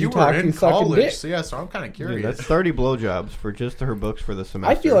girls were did you were talk in to sucking college, dick? so yeah. So I'm kind of Dude, curious. that's 30 blowjobs for just her books for the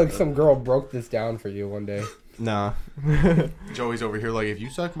semester. I feel like some girl broke this down for you one day. Nah. Joey's over here like, if you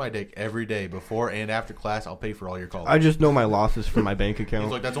suck my dick every day before and after class, I'll pay for all your college. I just know my losses from my bank He's account.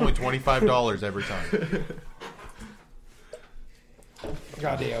 like, that's only $25 every time.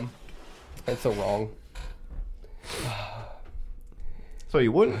 Goddamn. That's so wrong. So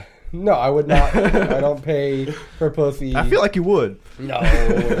you wouldn't? No, I would not. I don't pay for pussy. I feel like you would. No,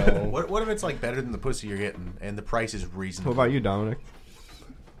 no. What if it's like better than the pussy you're getting and the price is What reasonable? about you, Dominic?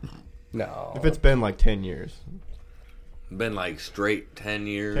 No. If it's been like 10 years. Been like straight 10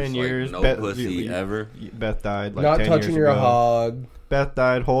 years. 10 years. Like no Beth- pussy ever. Beth died like Not 10 touching years your ago. hog. Beth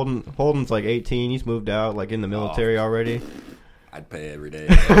died. Holden's like 18. He's moved out, like in the military already. I'd pay every day.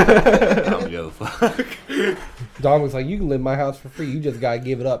 I don't give a fuck. Dom was like, you can live in my house for free. You just gotta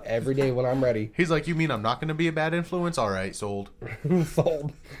give it up every day when I'm ready. He's like, you mean I'm not going to be a bad influence? All right, sold.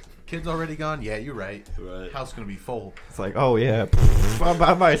 Sold. Kids already gone? Yeah, you're right. Right. House going to be full. It's like, oh yeah, I'm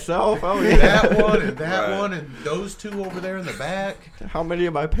by myself. Oh yeah. That one and that Right. one and those two over there in the back. How many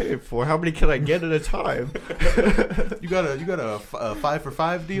am I paying for? How many can I get at a time? You got a 5 for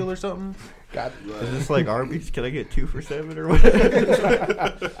 5 deal or something? God. Is this like Arby's? Can I get 2 for $7 or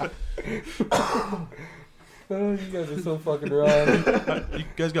what? Oh, you guys are so fucking wrong. You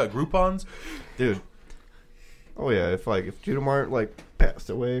guys got Groupons? Dude. Oh yeah, if Judah Mart like passed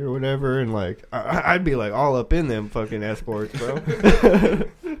away or whatever, and like I'd be like all up in them fucking escorts, bro.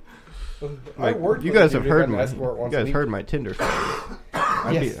 Like, worked you with guys a have dude heard who got my an escort once you a guys week. heard my Tinder story.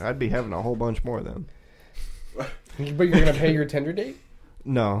 Yes. I'd be having a whole bunch more of them. But you're gonna pay your Tinder date?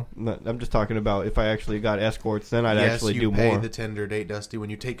 No, I'm just talking about if I actually got escorts, then I'd actually do pay more. the Tinder date, Dusty,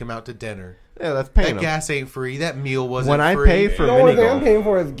 when you take him out to dinner. Yeah, that's paying That them. gas ain't free. That meal wasn't When I free. pay for The only mini thing I'm golf, paying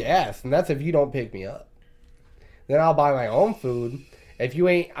for is gas, and that's if you don't pick me up. Then I'll buy my own food. If you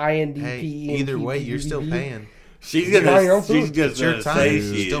ain't INDP, Hey, either way, you're still paying. She's Buying your own gonna. food? She's just It's your gonna time. say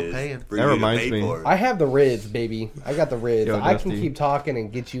You're she still is paying. for That you to reminds pay me. for it. I have the Riz, baby. I got the Riz. Yo, I can Dusty. keep talking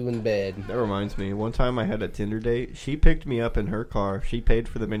and get you in bed. that reminds me. One time I had a Tinder date. She picked me up in her car. She paid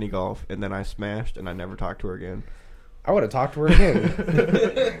for the mini golf, and then I smashed, and I never talked to her again. I would have talked to her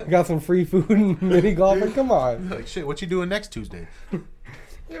again. Got some free food and mini golfing. Come on. Like, shit, what you doing next Tuesday?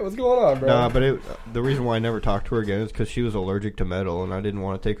 Yeah, what's going on, bro? Nah, but the reason why I never talked to her again is because she was allergic to metal, and I didn't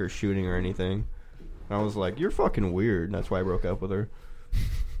want to take her shooting or anything. And I was like, "You're fucking weird." And that's why I broke up with her.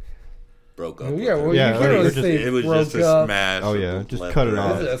 Broke up. Well, with yeah, her. well, Yeah, you like, can't really it say It was broke just a up. smash. Oh yeah, with just left cut it or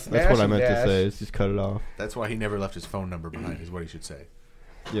off. right. This is a That's what I smash meant and to say. dash. Is just cut it off. That's why he never left his phone number behind, is what he should say.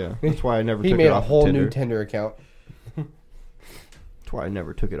 Yeah, that's why I never. He took made it a off whole Tinder. new Tinder account. That's why I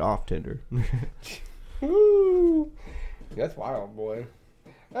never took it off Tinder. Woo! That's wild, boy.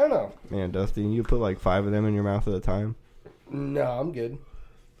 I don't know. Man, Dusty, you put like 5 of them in your mouth at a time. No, I'm good.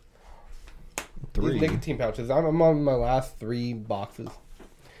 3. These nicotine pouches. I'm on my last 3 boxes.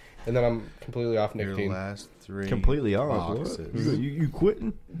 And then I'm completely off Your nicotine. last 3 Completely off. What? boxes. You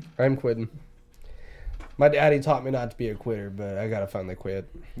quitting? I'm quitting. My daddy taught me not to be a quitter, but I gotta finally quit.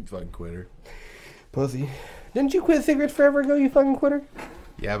 You fucking quitter. Pussy. Didn't you quit cigarettes forever ago, you fucking quitter?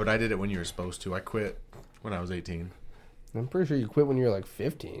 Yeah, but I did it when you were supposed to. I quit when I was 18. I'm pretty sure you quit when you were like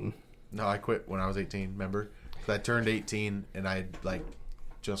 15. No, I quit when I was 18, remember? 'Cause I turned 18 and I like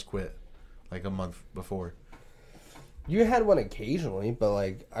just quit like a month before. You had one occasionally, but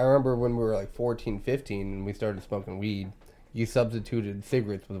like I remember when we were like 14, 15 and we started smoking weed, you substituted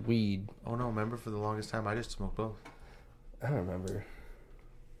cigarettes with weed. Oh no, remember for the longest time I just smoked both. I don't remember.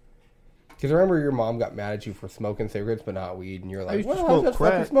 Because I remember your mom got mad at you for smoking cigarettes but not weed, and you're like, used to well, smoke I just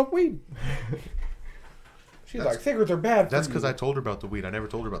fucking crack." smoke weed. She's like, cigarettes are bad for That's you. because I told her about the weed. I never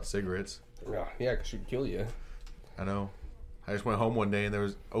told her about the cigarettes. Yeah, because she'd kill you. I know. I just went home one day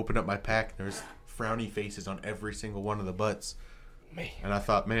and opened up my pack and there was frowny faces on every single one of the butts. Man, And I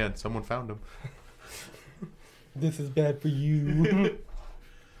thought, man, someone found them. this is bad for you.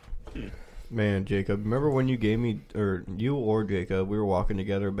 Man, Jacob, remember when you gave me, or you or Jacob, we were walking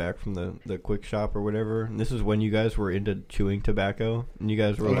together back from the quick shop or whatever, and this is when you guys were into chewing tobacco, and you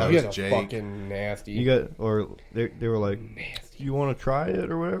guys were Oh, that like, you was guys are Jake. fucking nasty. you got, or they were like, nasty. you want to try it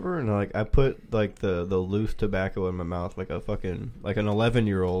or whatever, and like I put like the loose tobacco in my mouth like a fucking, like an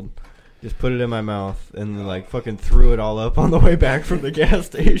 11-year-old, just put it in my mouth, and then like fucking threw it all up on the way back from the gas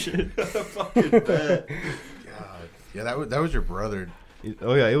station. Fucking bad. God. Yeah, that was your brother.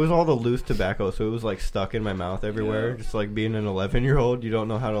 Oh yeah, it was all the loose tobacco, so it was like stuck in my mouth everywhere. Yeah. Just like being an 11-year-old, you don't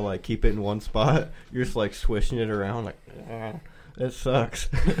know how to like keep it in one spot. You're just like swishing it around, like it sucks.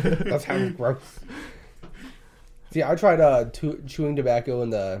 That's how it's gross. See, I tried chewing tobacco in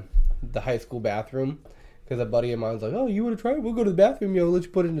the high school bathroom because a buddy of mine was like, "Oh, you want to try it? We'll go to the bathroom. Yo, let you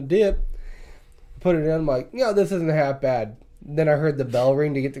put it in a dip." Put it in. I'm like, "Yeah, this isn't half bad." Then I heard the bell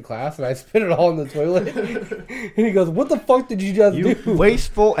ring to get to class, and I spit it all in the toilet. And he goes, "What the fuck did you just You do?"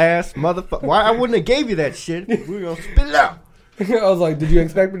 wasteful ass motherfucker! Why I wouldn't have gave you that shit? We were gonna spit it out. I was like, "Did you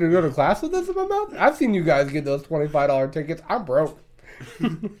expect me to go to class with this in my mouth?" I've seen you guys get those $25 tickets. I'm broke.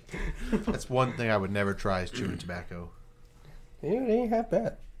 That's one thing I would never try is chewing tobacco. Yeah, it ain't half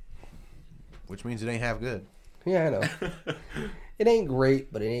bad. Which means it ain't half good. Yeah, I know. It ain't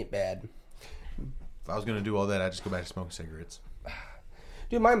great, but it ain't bad. If I was going to do all that, I'd just go back to smoking cigarettes.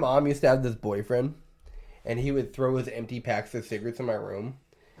 Dude, my mom used to have this boyfriend, and he would throw his empty packs of cigarettes in my room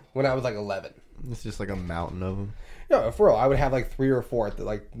when I was like 11. It's just like a mountain of them. No, for real, I would have like 3 or 4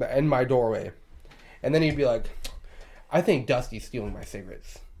 like in my doorway, and then he'd be like, "I think Dusty's stealing my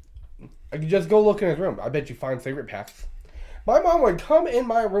cigarettes. I could just go look in his room. I bet you find cigarette packs." My mom would come in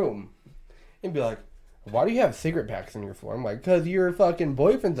my room and be like, "Why do you have cigarette packs on your floor?" I'm like, "'Cause your fucking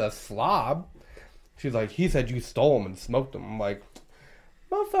boyfriend's a slob." She's like, "He said you stole them and smoked them." I'm like,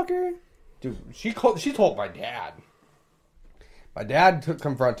 "Motherfucker." Dude, she told my dad. My dad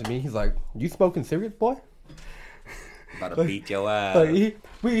confronted me. He's like, "You smoking cigarettes, boy?" About to beat your ass. Like,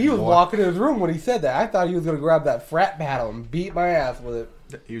 he was walking in his room when he said that. I thought he was going to grab that frat paddle and beat my ass with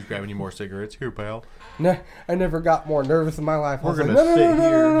it. He was grabbing you more cigarettes. Here, pal. No, I never got more nervous in my life. I We're was like, gonna no, sit no, no,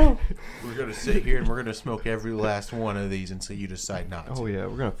 here. no, no. We're going to sit here and we're going to smoke every last one of these until you decide not to. Oh yeah,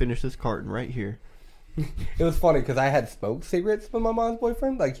 we're gonna finish this carton right here. It was funny because I had smoked cigarettes with my mom's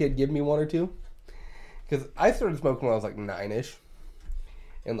boyfriend. Like, he had given me 1 or 2. Because I started smoking when I was like 9-ish.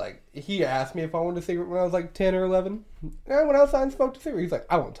 And, like, he asked me if I wanted a cigarette when I was, like, 10 or 11. And I went outside and smoked a cigarette. He's like,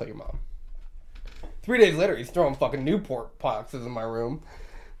 I won't tell your mom. 3 days later, he's throwing fucking Newport boxes in my room.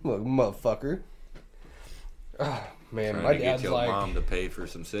 Look, motherfucker. Oh, man, Trying my to get dad's your like... mom to pay for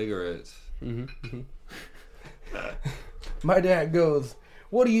some cigarettes. My dad goes,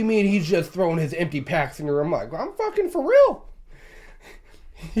 what do you mean he's just throwing his empty packs in your room? I'm like, I'm fucking for real.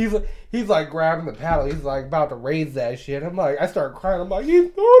 He's like grabbing the paddle. He's like about to raise that shit. I'm like, I start crying. I'm like, he's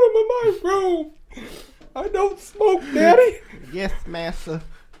throwing them in my room. I don't smoke, Daddy. Yes, massa.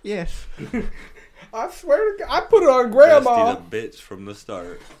 Yes. I swear to God, I put it on Grandma. Dusty the bitch from the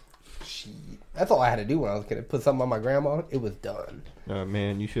start. That's all I had to do when I was gonna put something on my grandma. It was done. Oh,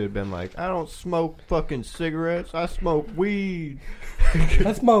 man, you should have been like, I don't smoke fucking cigarettes. I smoke weed.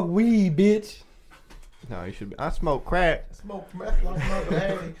 I smoke weed, bitch. No, you should be. I smoke crack. Smoke meth like my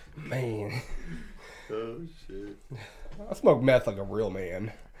daddy. Man, Oh, shit. I smoke meth like a real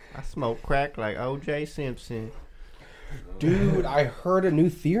man. I smoke crack like O.J. Simpson. Dude, I heard a new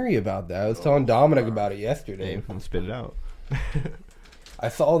theory about that. I was telling Dominic about it yesterday. Hey, spit it out. I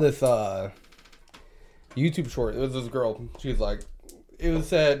saw this YouTube short. It was this girl. She's like, it was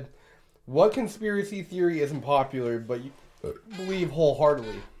said, what conspiracy theory isn't popular but you believe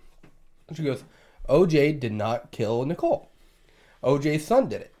wholeheartedly? She goes, OJ did not kill Nicole. OJ's son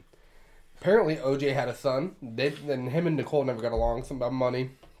did it. Apparently, OJ had a son. Then him and Nicole never got along. Some about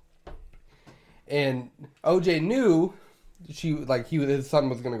money. And OJ knew his son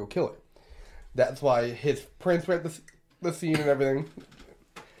was gonna go kill her. That's why his prints were at the scene and everything.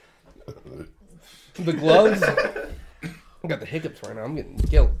 The gloves. I got the hiccups right now. I'm getting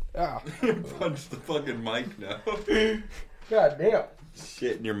killed. Ah. Punch the fucking mic now. God damn.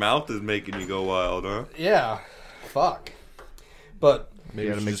 Shit in your mouth is making you go wild, huh? Yeah. Fuck. But Maybe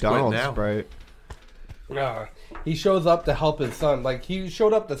You got a you should just quit McDonald's now. Sprite. he shows up to help his son. Like, he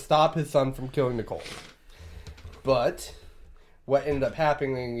showed up to stop his son from killing Nicole. But what ended up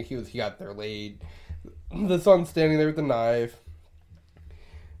happening, he got there late. The son's standing there with the knife.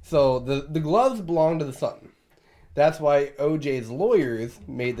 So the gloves belong to the son. That's why OJ's lawyers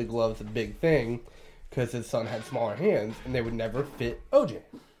made the gloves a big thing, because his son had smaller hands and they would never fit OJ.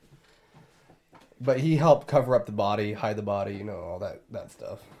 But he helped cover up the body, hide the body, all that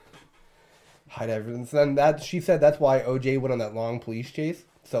stuff. Hide evidence. And she said that's why OJ went on that long police chase,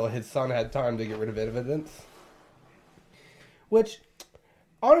 so his son had time to get rid of evidence. Which,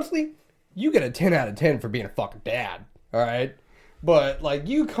 honestly, you get a 10 out of 10 for being a fucking dad, alright? But, like,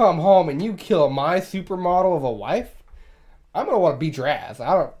 you come home and you kill my supermodel of a wife, I'm gonna want to beat your ass.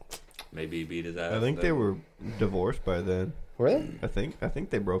 Maybe he beat his ass. I think then. they were divorced by then. Were they? I think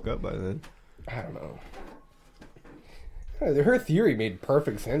they broke up by then. I don't know. Her theory made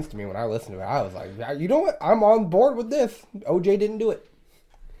perfect sense to me when I listened to it. I was like, you know what? I'm on board with this. OJ didn't do it.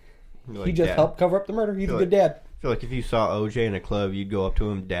 You're He like, just "Dad." helped cover up the murder. He's a Feel good like- dad. I feel like if you saw OJ in a club, you'd go up to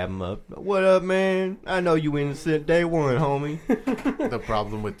him, dab him up. What up, man? I know you innocent day one, homie. The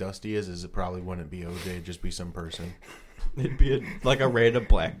problem with Dusty is it probably wouldn't be OJ, it'd just be some person. It'd be like a random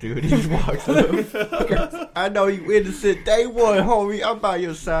black dude. He just walks up. I know you innocent day one, homie. I'm by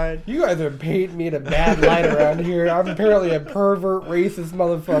your side. You guys are painting me in a bad light around here. I'm apparently a pervert, racist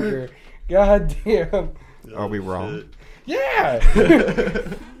motherfucker. God damn. Are we wrong? Yeah.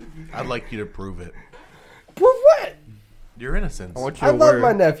 I'd like you to prove it. Prove what? Your innocence. I want you I to love wear,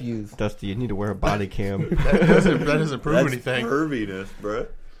 my nephews. Dusty, you need to wear a body cam. That doesn't prove That's anything. perviness, bro.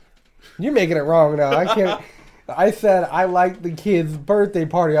 You're making it wrong now. I can't. I said I liked the kid's birthday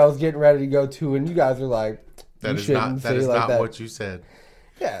party I was getting ready to go to, and you guys are like, That you is shouldn't not say that is like not that. what you said.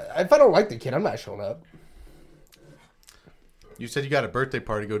 Yeah, if I don't like the kid, I'm not showing up. You said you got a birthday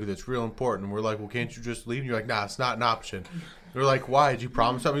party to go to that's real important. And we're like, well, can't you just leave? And you're like, nah, it's not an option. They're like, why? Did you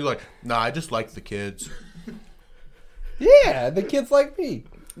promise something? You're like, nah, I just like the kids. Yeah, the kid's like me.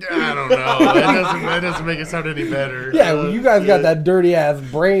 I don't know. That doesn't make it sound any better. Yeah, well, you guys got that dirty ass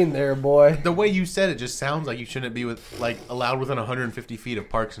brain there, boy. The way you said it just sounds like you shouldn't be allowed within 150 feet of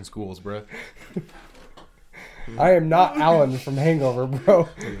parks and schools, bro. I am not Alan from Hangover, bro.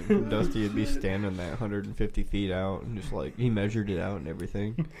 Dusty would be standing that 150 feet out and just like he measured it out and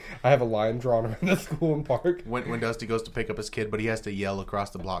everything. I have a line drawn around the school and park. When Dusty goes to pick up his kid, but he has to yell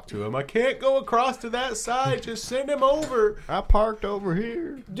across the block to him, I can't go across to that side. Just send him over. I parked over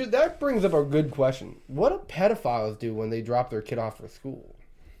here. Dude, that brings up a good question. What do pedophiles do when they drop their kid off for school?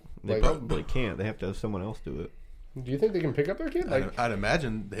 They Like- probably can't. They have to have someone else do it. Do you think they can pick up their kid? Like, I'd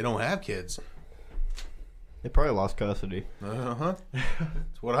imagine they don't have kids. They probably lost custody. Uh-huh.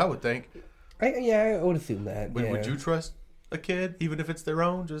 That's what I would think. I would assume that. Would Yeah. you trust a kid, even if it's their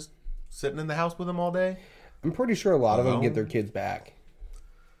own, just sitting in the house with them all day? I'm pretty sure a lot of them Alone? get their kids back.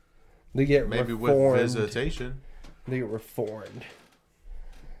 They get Maybe reformed. with visitation. They get reformed.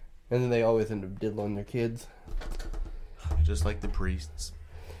 And then they always end up diddling their kids. Just like the priests.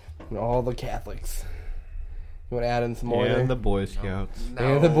 And all the Catholics. You want to add in some more? And there? the Boy Scouts.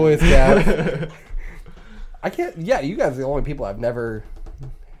 No. And the Boy Scouts. I can't. Yeah, you guys are the only people I've never.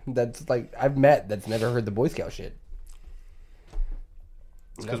 I've met that's never heard the Boy Scout shit.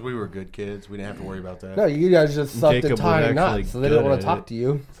 It's because we were good kids. We didn't have to worry about that. No, you guys just sucked Jacob and was tying actually knots, so they didn't good want to at talk it. to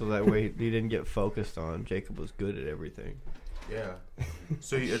you. So that way he didn't get focused on. Jacob was good at everything. Yeah.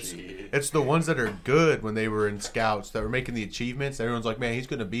 So it's the ones that are good when they were in scouts that were making the achievements. Everyone's like, man, he's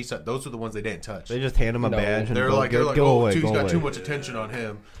going to be. Those are the ones they didn't touch. They just hand him a No. badge and They're go, like, go oh, away, he's go got away. too much attention on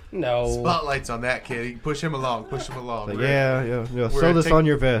him. No. Spotlights on that kid. Push him along. Push him along. Like, We're yeah. We're Sew gonna this take- on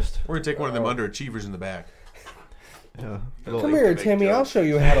your vest. We're gonna take one of them underachievers in the back. Yeah. Come here, Timmy. I'll show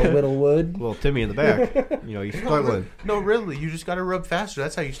you how to whittle wood. Well, Timmy in the back. You know, he's struggling. No, really. You just got to rub faster.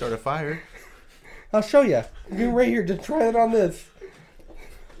 That's how you start a fire. I'll show you. You right here. Just try it on this.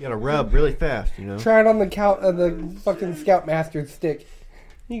 You gotta rub really fast, you know. Try it on the fucking Scoutmaster's stick.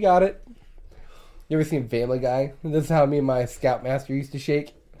 You got it. You ever seen Family Guy? This is how me and my Scoutmaster used to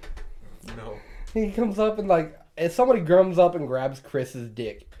shake. No. He comes up and if somebody grums up and grabs Chris's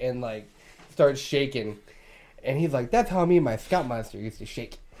dick and starts shaking, and he's like, "That's how me and my Scoutmaster used to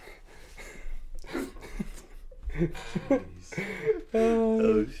shake."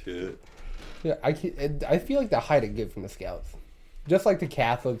 Oh shit. Yeah, I feel like they hide a gift from the Scouts. Just like the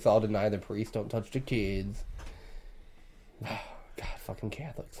Catholics all deny the priests don't touch the kids. God, fucking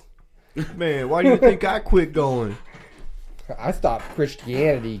Catholics. Man, why do you think I quit going? I stopped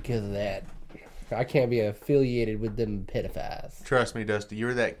Christianity because of that. I can't be affiliated with them pedophiles. Trust me, Dusty.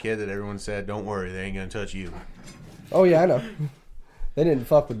 You're that kid that everyone said, "Don't worry, they ain't gonna touch you." Oh yeah, I know. They didn't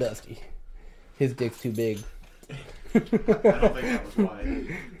fuck with Dusty. His dick's too big. I don't think that was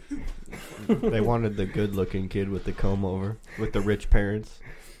why. They wanted the good-looking kid with the comb over, with the rich parents.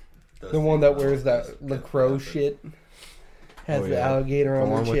 The one that wears that LaCroix shit. Has Oh, the yeah. alligator The on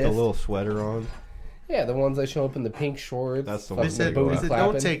one their with the chest. little sweater on. Yeah, the ones that show up in the pink shorts. That's the fucking one. They said, booty they said,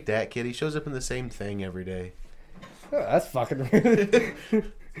 clapping. don't take that kid. He shows up in the same thing every day. Oh, that's fucking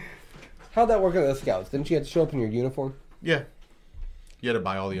How'd that work in the Scouts? Didn't you have to show up in your uniform? Yeah. You had to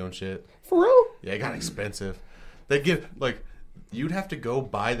buy all your own shit. For real? Yeah, it got expensive. They give, you'd have to go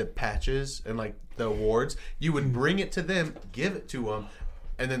buy the patches and, the awards. You would bring it to them, give it to them,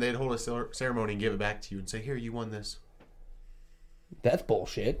 and then they'd hold a ceremony and give it back to you and say, here, you won this. That's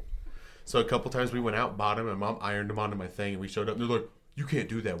bullshit. So a couple times we went out, bought them, and Mom ironed them onto my thing, and we showed up, and they're like, you can't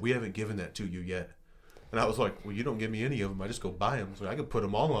do that. We haven't given that to you yet. And I was like, well, you don't give me any of them. I just go buy them. So I could put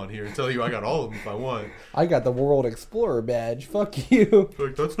them all on here and tell you I got all of them if I want. I got the World Explorer badge. Fuck you.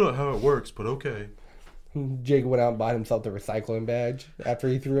 Like, that's not how it works, but okay. Jake went out and bought himself the recycling badge after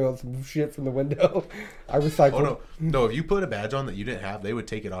he threw out some shit from the window. I recycled. Oh, no. No, if you put a badge on that you didn't have, they would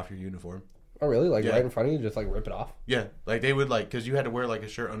take it off your uniform. Oh, really? Yeah. Right in front of you? Just, rip it off? Yeah. They would, because you had to wear, a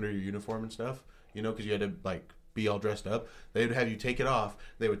shirt under your uniform and stuff, because you had to, be all dressed up. They would have you take it off.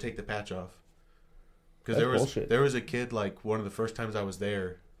 They would take the patch off. Because there was a kid, one of the first times I was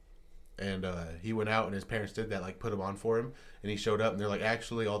there, and he went out and his parents did that, put him on for him, and he showed up and they're like,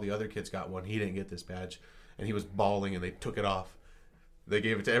 actually, all the other kids got one. He didn't get this badge, and he was bawling and they took it off. They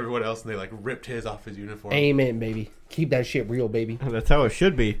gave it to everyone else and they ripped his off his uniform. Amen, baby. Keep that shit real, baby. That's how it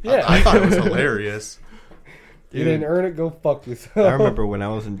should be. Yeah. I thought it was hilarious. You didn't earn it, go fuck yourself. I remember when I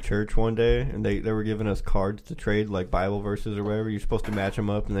was in church one day, and they were giving us cards to trade, Bible verses or whatever. You're supposed to match them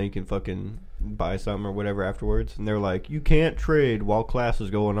up, and then you can fucking buy something or whatever afterwards. And they're like, you can't trade while class is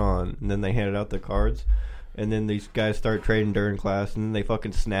going on. And then they handed out the cards, and then these guys start trading during class, and then they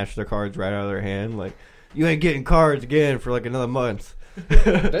fucking snatch their cards right out of their hand. Like, you ain't getting cards again for another month.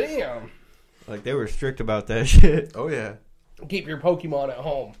 Damn. They were strict about that shit. Oh, yeah. Keep your Pokemon at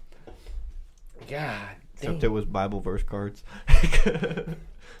home. God Except damn. it was Bible verse cards.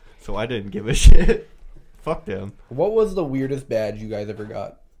 So I didn't give a shit. Fuck them. What was the weirdest badge you guys ever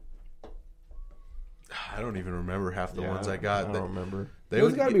got? I don't even remember half the ones I got. I don't remember.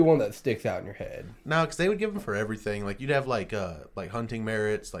 There's got to be one that sticks out in your head. No, because they would give them for everything. You'd have hunting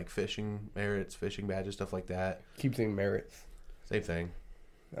merits, fishing merits, fishing badges, stuff like that. Keep saying merits. Same thing.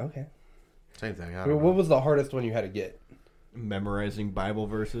 Okay. Same thing. I What don't know. was the hardest one you had to get? Memorizing Bible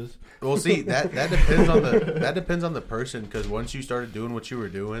verses. Well, see, that depends on the person, because once you started doing what you were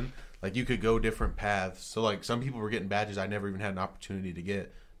doing, you could go different paths. So some people were getting badges I never even had an opportunity to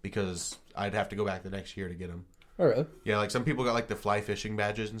get because I'd have to go back the next year to get them. Oh, really? Yeah, some people got the fly fishing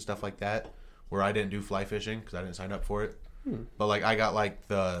badges and stuff like that, where I didn't do fly fishing because I didn't sign up for it. But I got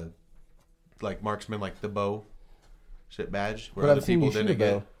the marksman, the bow shit badge, where But other I've seen people you shoot didn't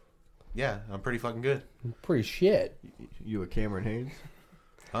a bow. get. Yeah, I'm pretty fucking good. Pretty shit. You a Cameron Haynes?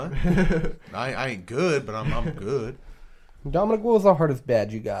 Huh? I ain't good, but I'm good. Dominic, what was the hardest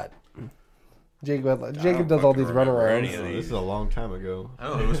badge you got? Jacob does all these runarounds. This is a long time ago. I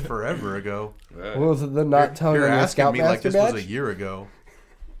don't know. It was forever ago. What was it? The not telling You're you your asking me like Scoutmaster this badge? was a year ago.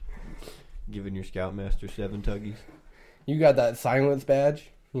 Giving your Scoutmaster 7 tuggies. You got that silence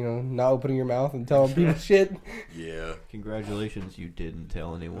badge. You know, not opening your mouth and telling people shit. Yeah. Congratulations, you didn't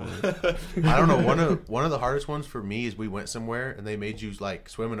tell anyone. I don't know. One of the hardest ones for me is we went somewhere and they made you like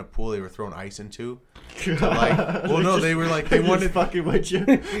swim in a pool they were throwing ice into. To, like, well, no, they were like they wanted fucking with you.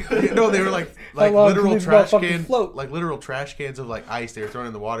 No, they were like How long literal can these trash motherfuckers cans, float? like literal trash cans of like ice. They were throwing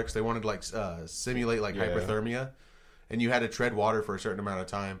in the water because they wanted to like simulate like hypothermia, and you had to tread water for a certain amount of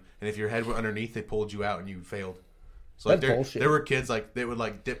time. And if your head went underneath, they pulled you out and you failed. So like That's bullshit. there were kids like they would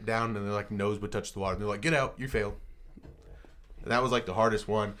like dip down and their like nose would touch the water. And they're like, "Get out, you failed." And that was like the hardest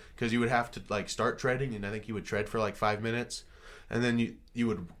one because you would have to like start treading, and I think you would tread for like 5 minutes, and then you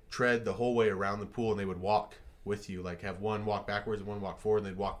would tread the whole way around the pool, and they would walk with you, like have one walk backwards and one walk forward, and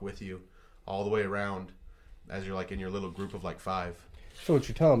they'd walk with you all the way around as you're like in your little group of like 5. So what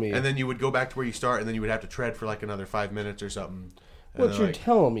you're telling me? And then you would go back to where you start, and then you would have to tread for like another 5 minutes or something. And what then, you're like,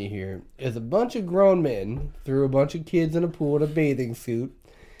 telling me here is a bunch of grown men threw a bunch of kids in a pool in a bathing suit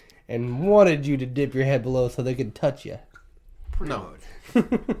and wanted you to dip your head below so they could touch you. no.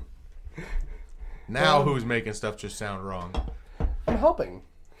 Now who's making stuff just sound wrong? I'm helping.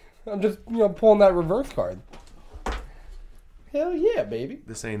 I'm just, pulling that reverse card. Hell yeah, baby.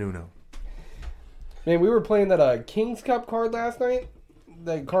 This ain't Uno. Man, we were playing that King's Cup card last night.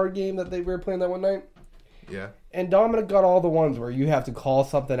 That card game that we were playing that one night. Yeah. And Dominic got all the ones where you have to call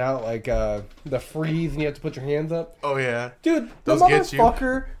something out, like the freeze, and you have to put your hands up. Oh yeah. Dude, the Those get you.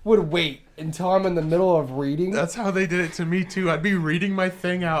 motherfucker would wait until I'm in the middle of reading. That's how they did it to me too. I'd be reading my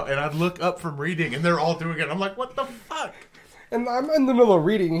thing out, and I'd look up from reading, and they're all doing it. I'm like, what the fuck? And I'm in the middle of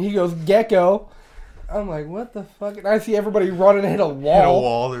reading, and he goes, Gecko. I'm like, what the fuck? And I see everybody running and hit a wall. Hit a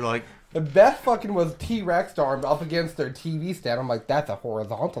wall. They're like, The best fucking was T-Rex arm up against their TV stand. I'm like, that's a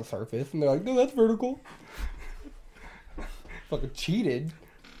horizontal surface. And they're like, no, that's vertical. Fucking cheated.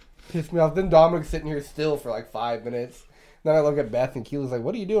 Pissed me off. Then Dominic's sitting here still for like 5 minutes. Then I look at Beth and Keely's like,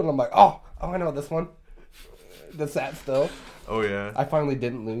 what are you doing? And I'm like, oh, I know this one. The sat still. oh yeah. I finally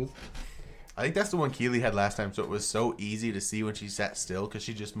didn't lose. I think that's the one Keely had last time, so it was so easy to see when she sat still because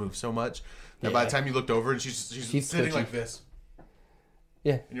she just moved so much. And by the time you looked over, and she's sitting twitchy. like this.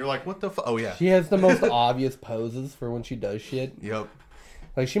 Yeah. And you're like, what the fuck? Oh yeah. She has the most obvious poses for when she does shit. Yep.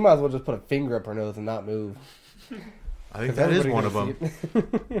 Like, she might as well just put a finger up her nose and not move. I think that is one of them.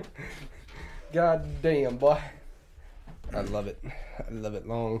 them. God damn, boy. I love it. I love it.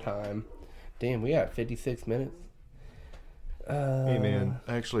 Long time. Damn, we got 56 minutes. Hey, man.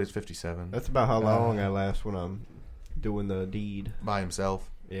 Actually, it's 57. That's about how long I last when I'm doing the deed. By himself.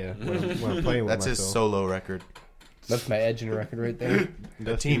 Yeah, when I'm playing with That's myself. his solo record. That's my edging record right there.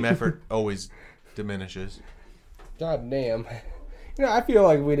 The team effort always diminishes. God damn. I feel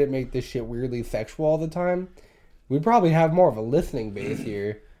like we didn't make this shit weirdly sexual all the time. We'd probably have more of a listening base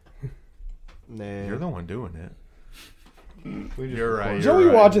here. Nah. You're the one doing it. We just You're right. record. Joey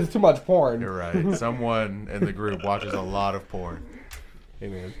right. watches too much porn. You're right. Someone in the group watches a lot of porn. Hey,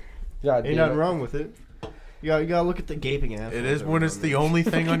 man. God Ain't damn nothing it. wrong with it. You gotta look at the gaping ass. It is when it's the only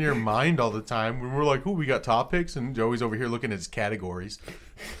thing on your mind all the time. When we're like, ooh, we got topics, and Joey's over here looking at his categories.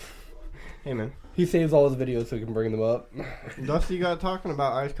 Hey, man. He saves all his videos so he can bring them up. Dusty got talking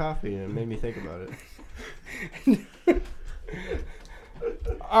about iced coffee and it made me think about it.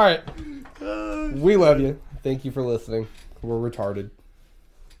 All right. We love you. Thank you for listening. We're retarded.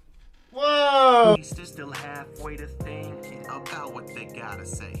 Whoa! They're still halfway to thinking about what they gotta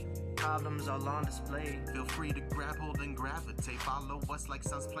say. problems all on display. Feel free to grab hold and gravitate. Follow us like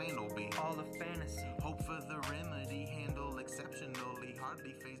sun's plain obey. All of fantasy Hope for the remedy. Handle exceptionally.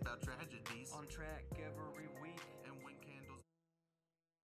 Hardly phased about tragedies. on track.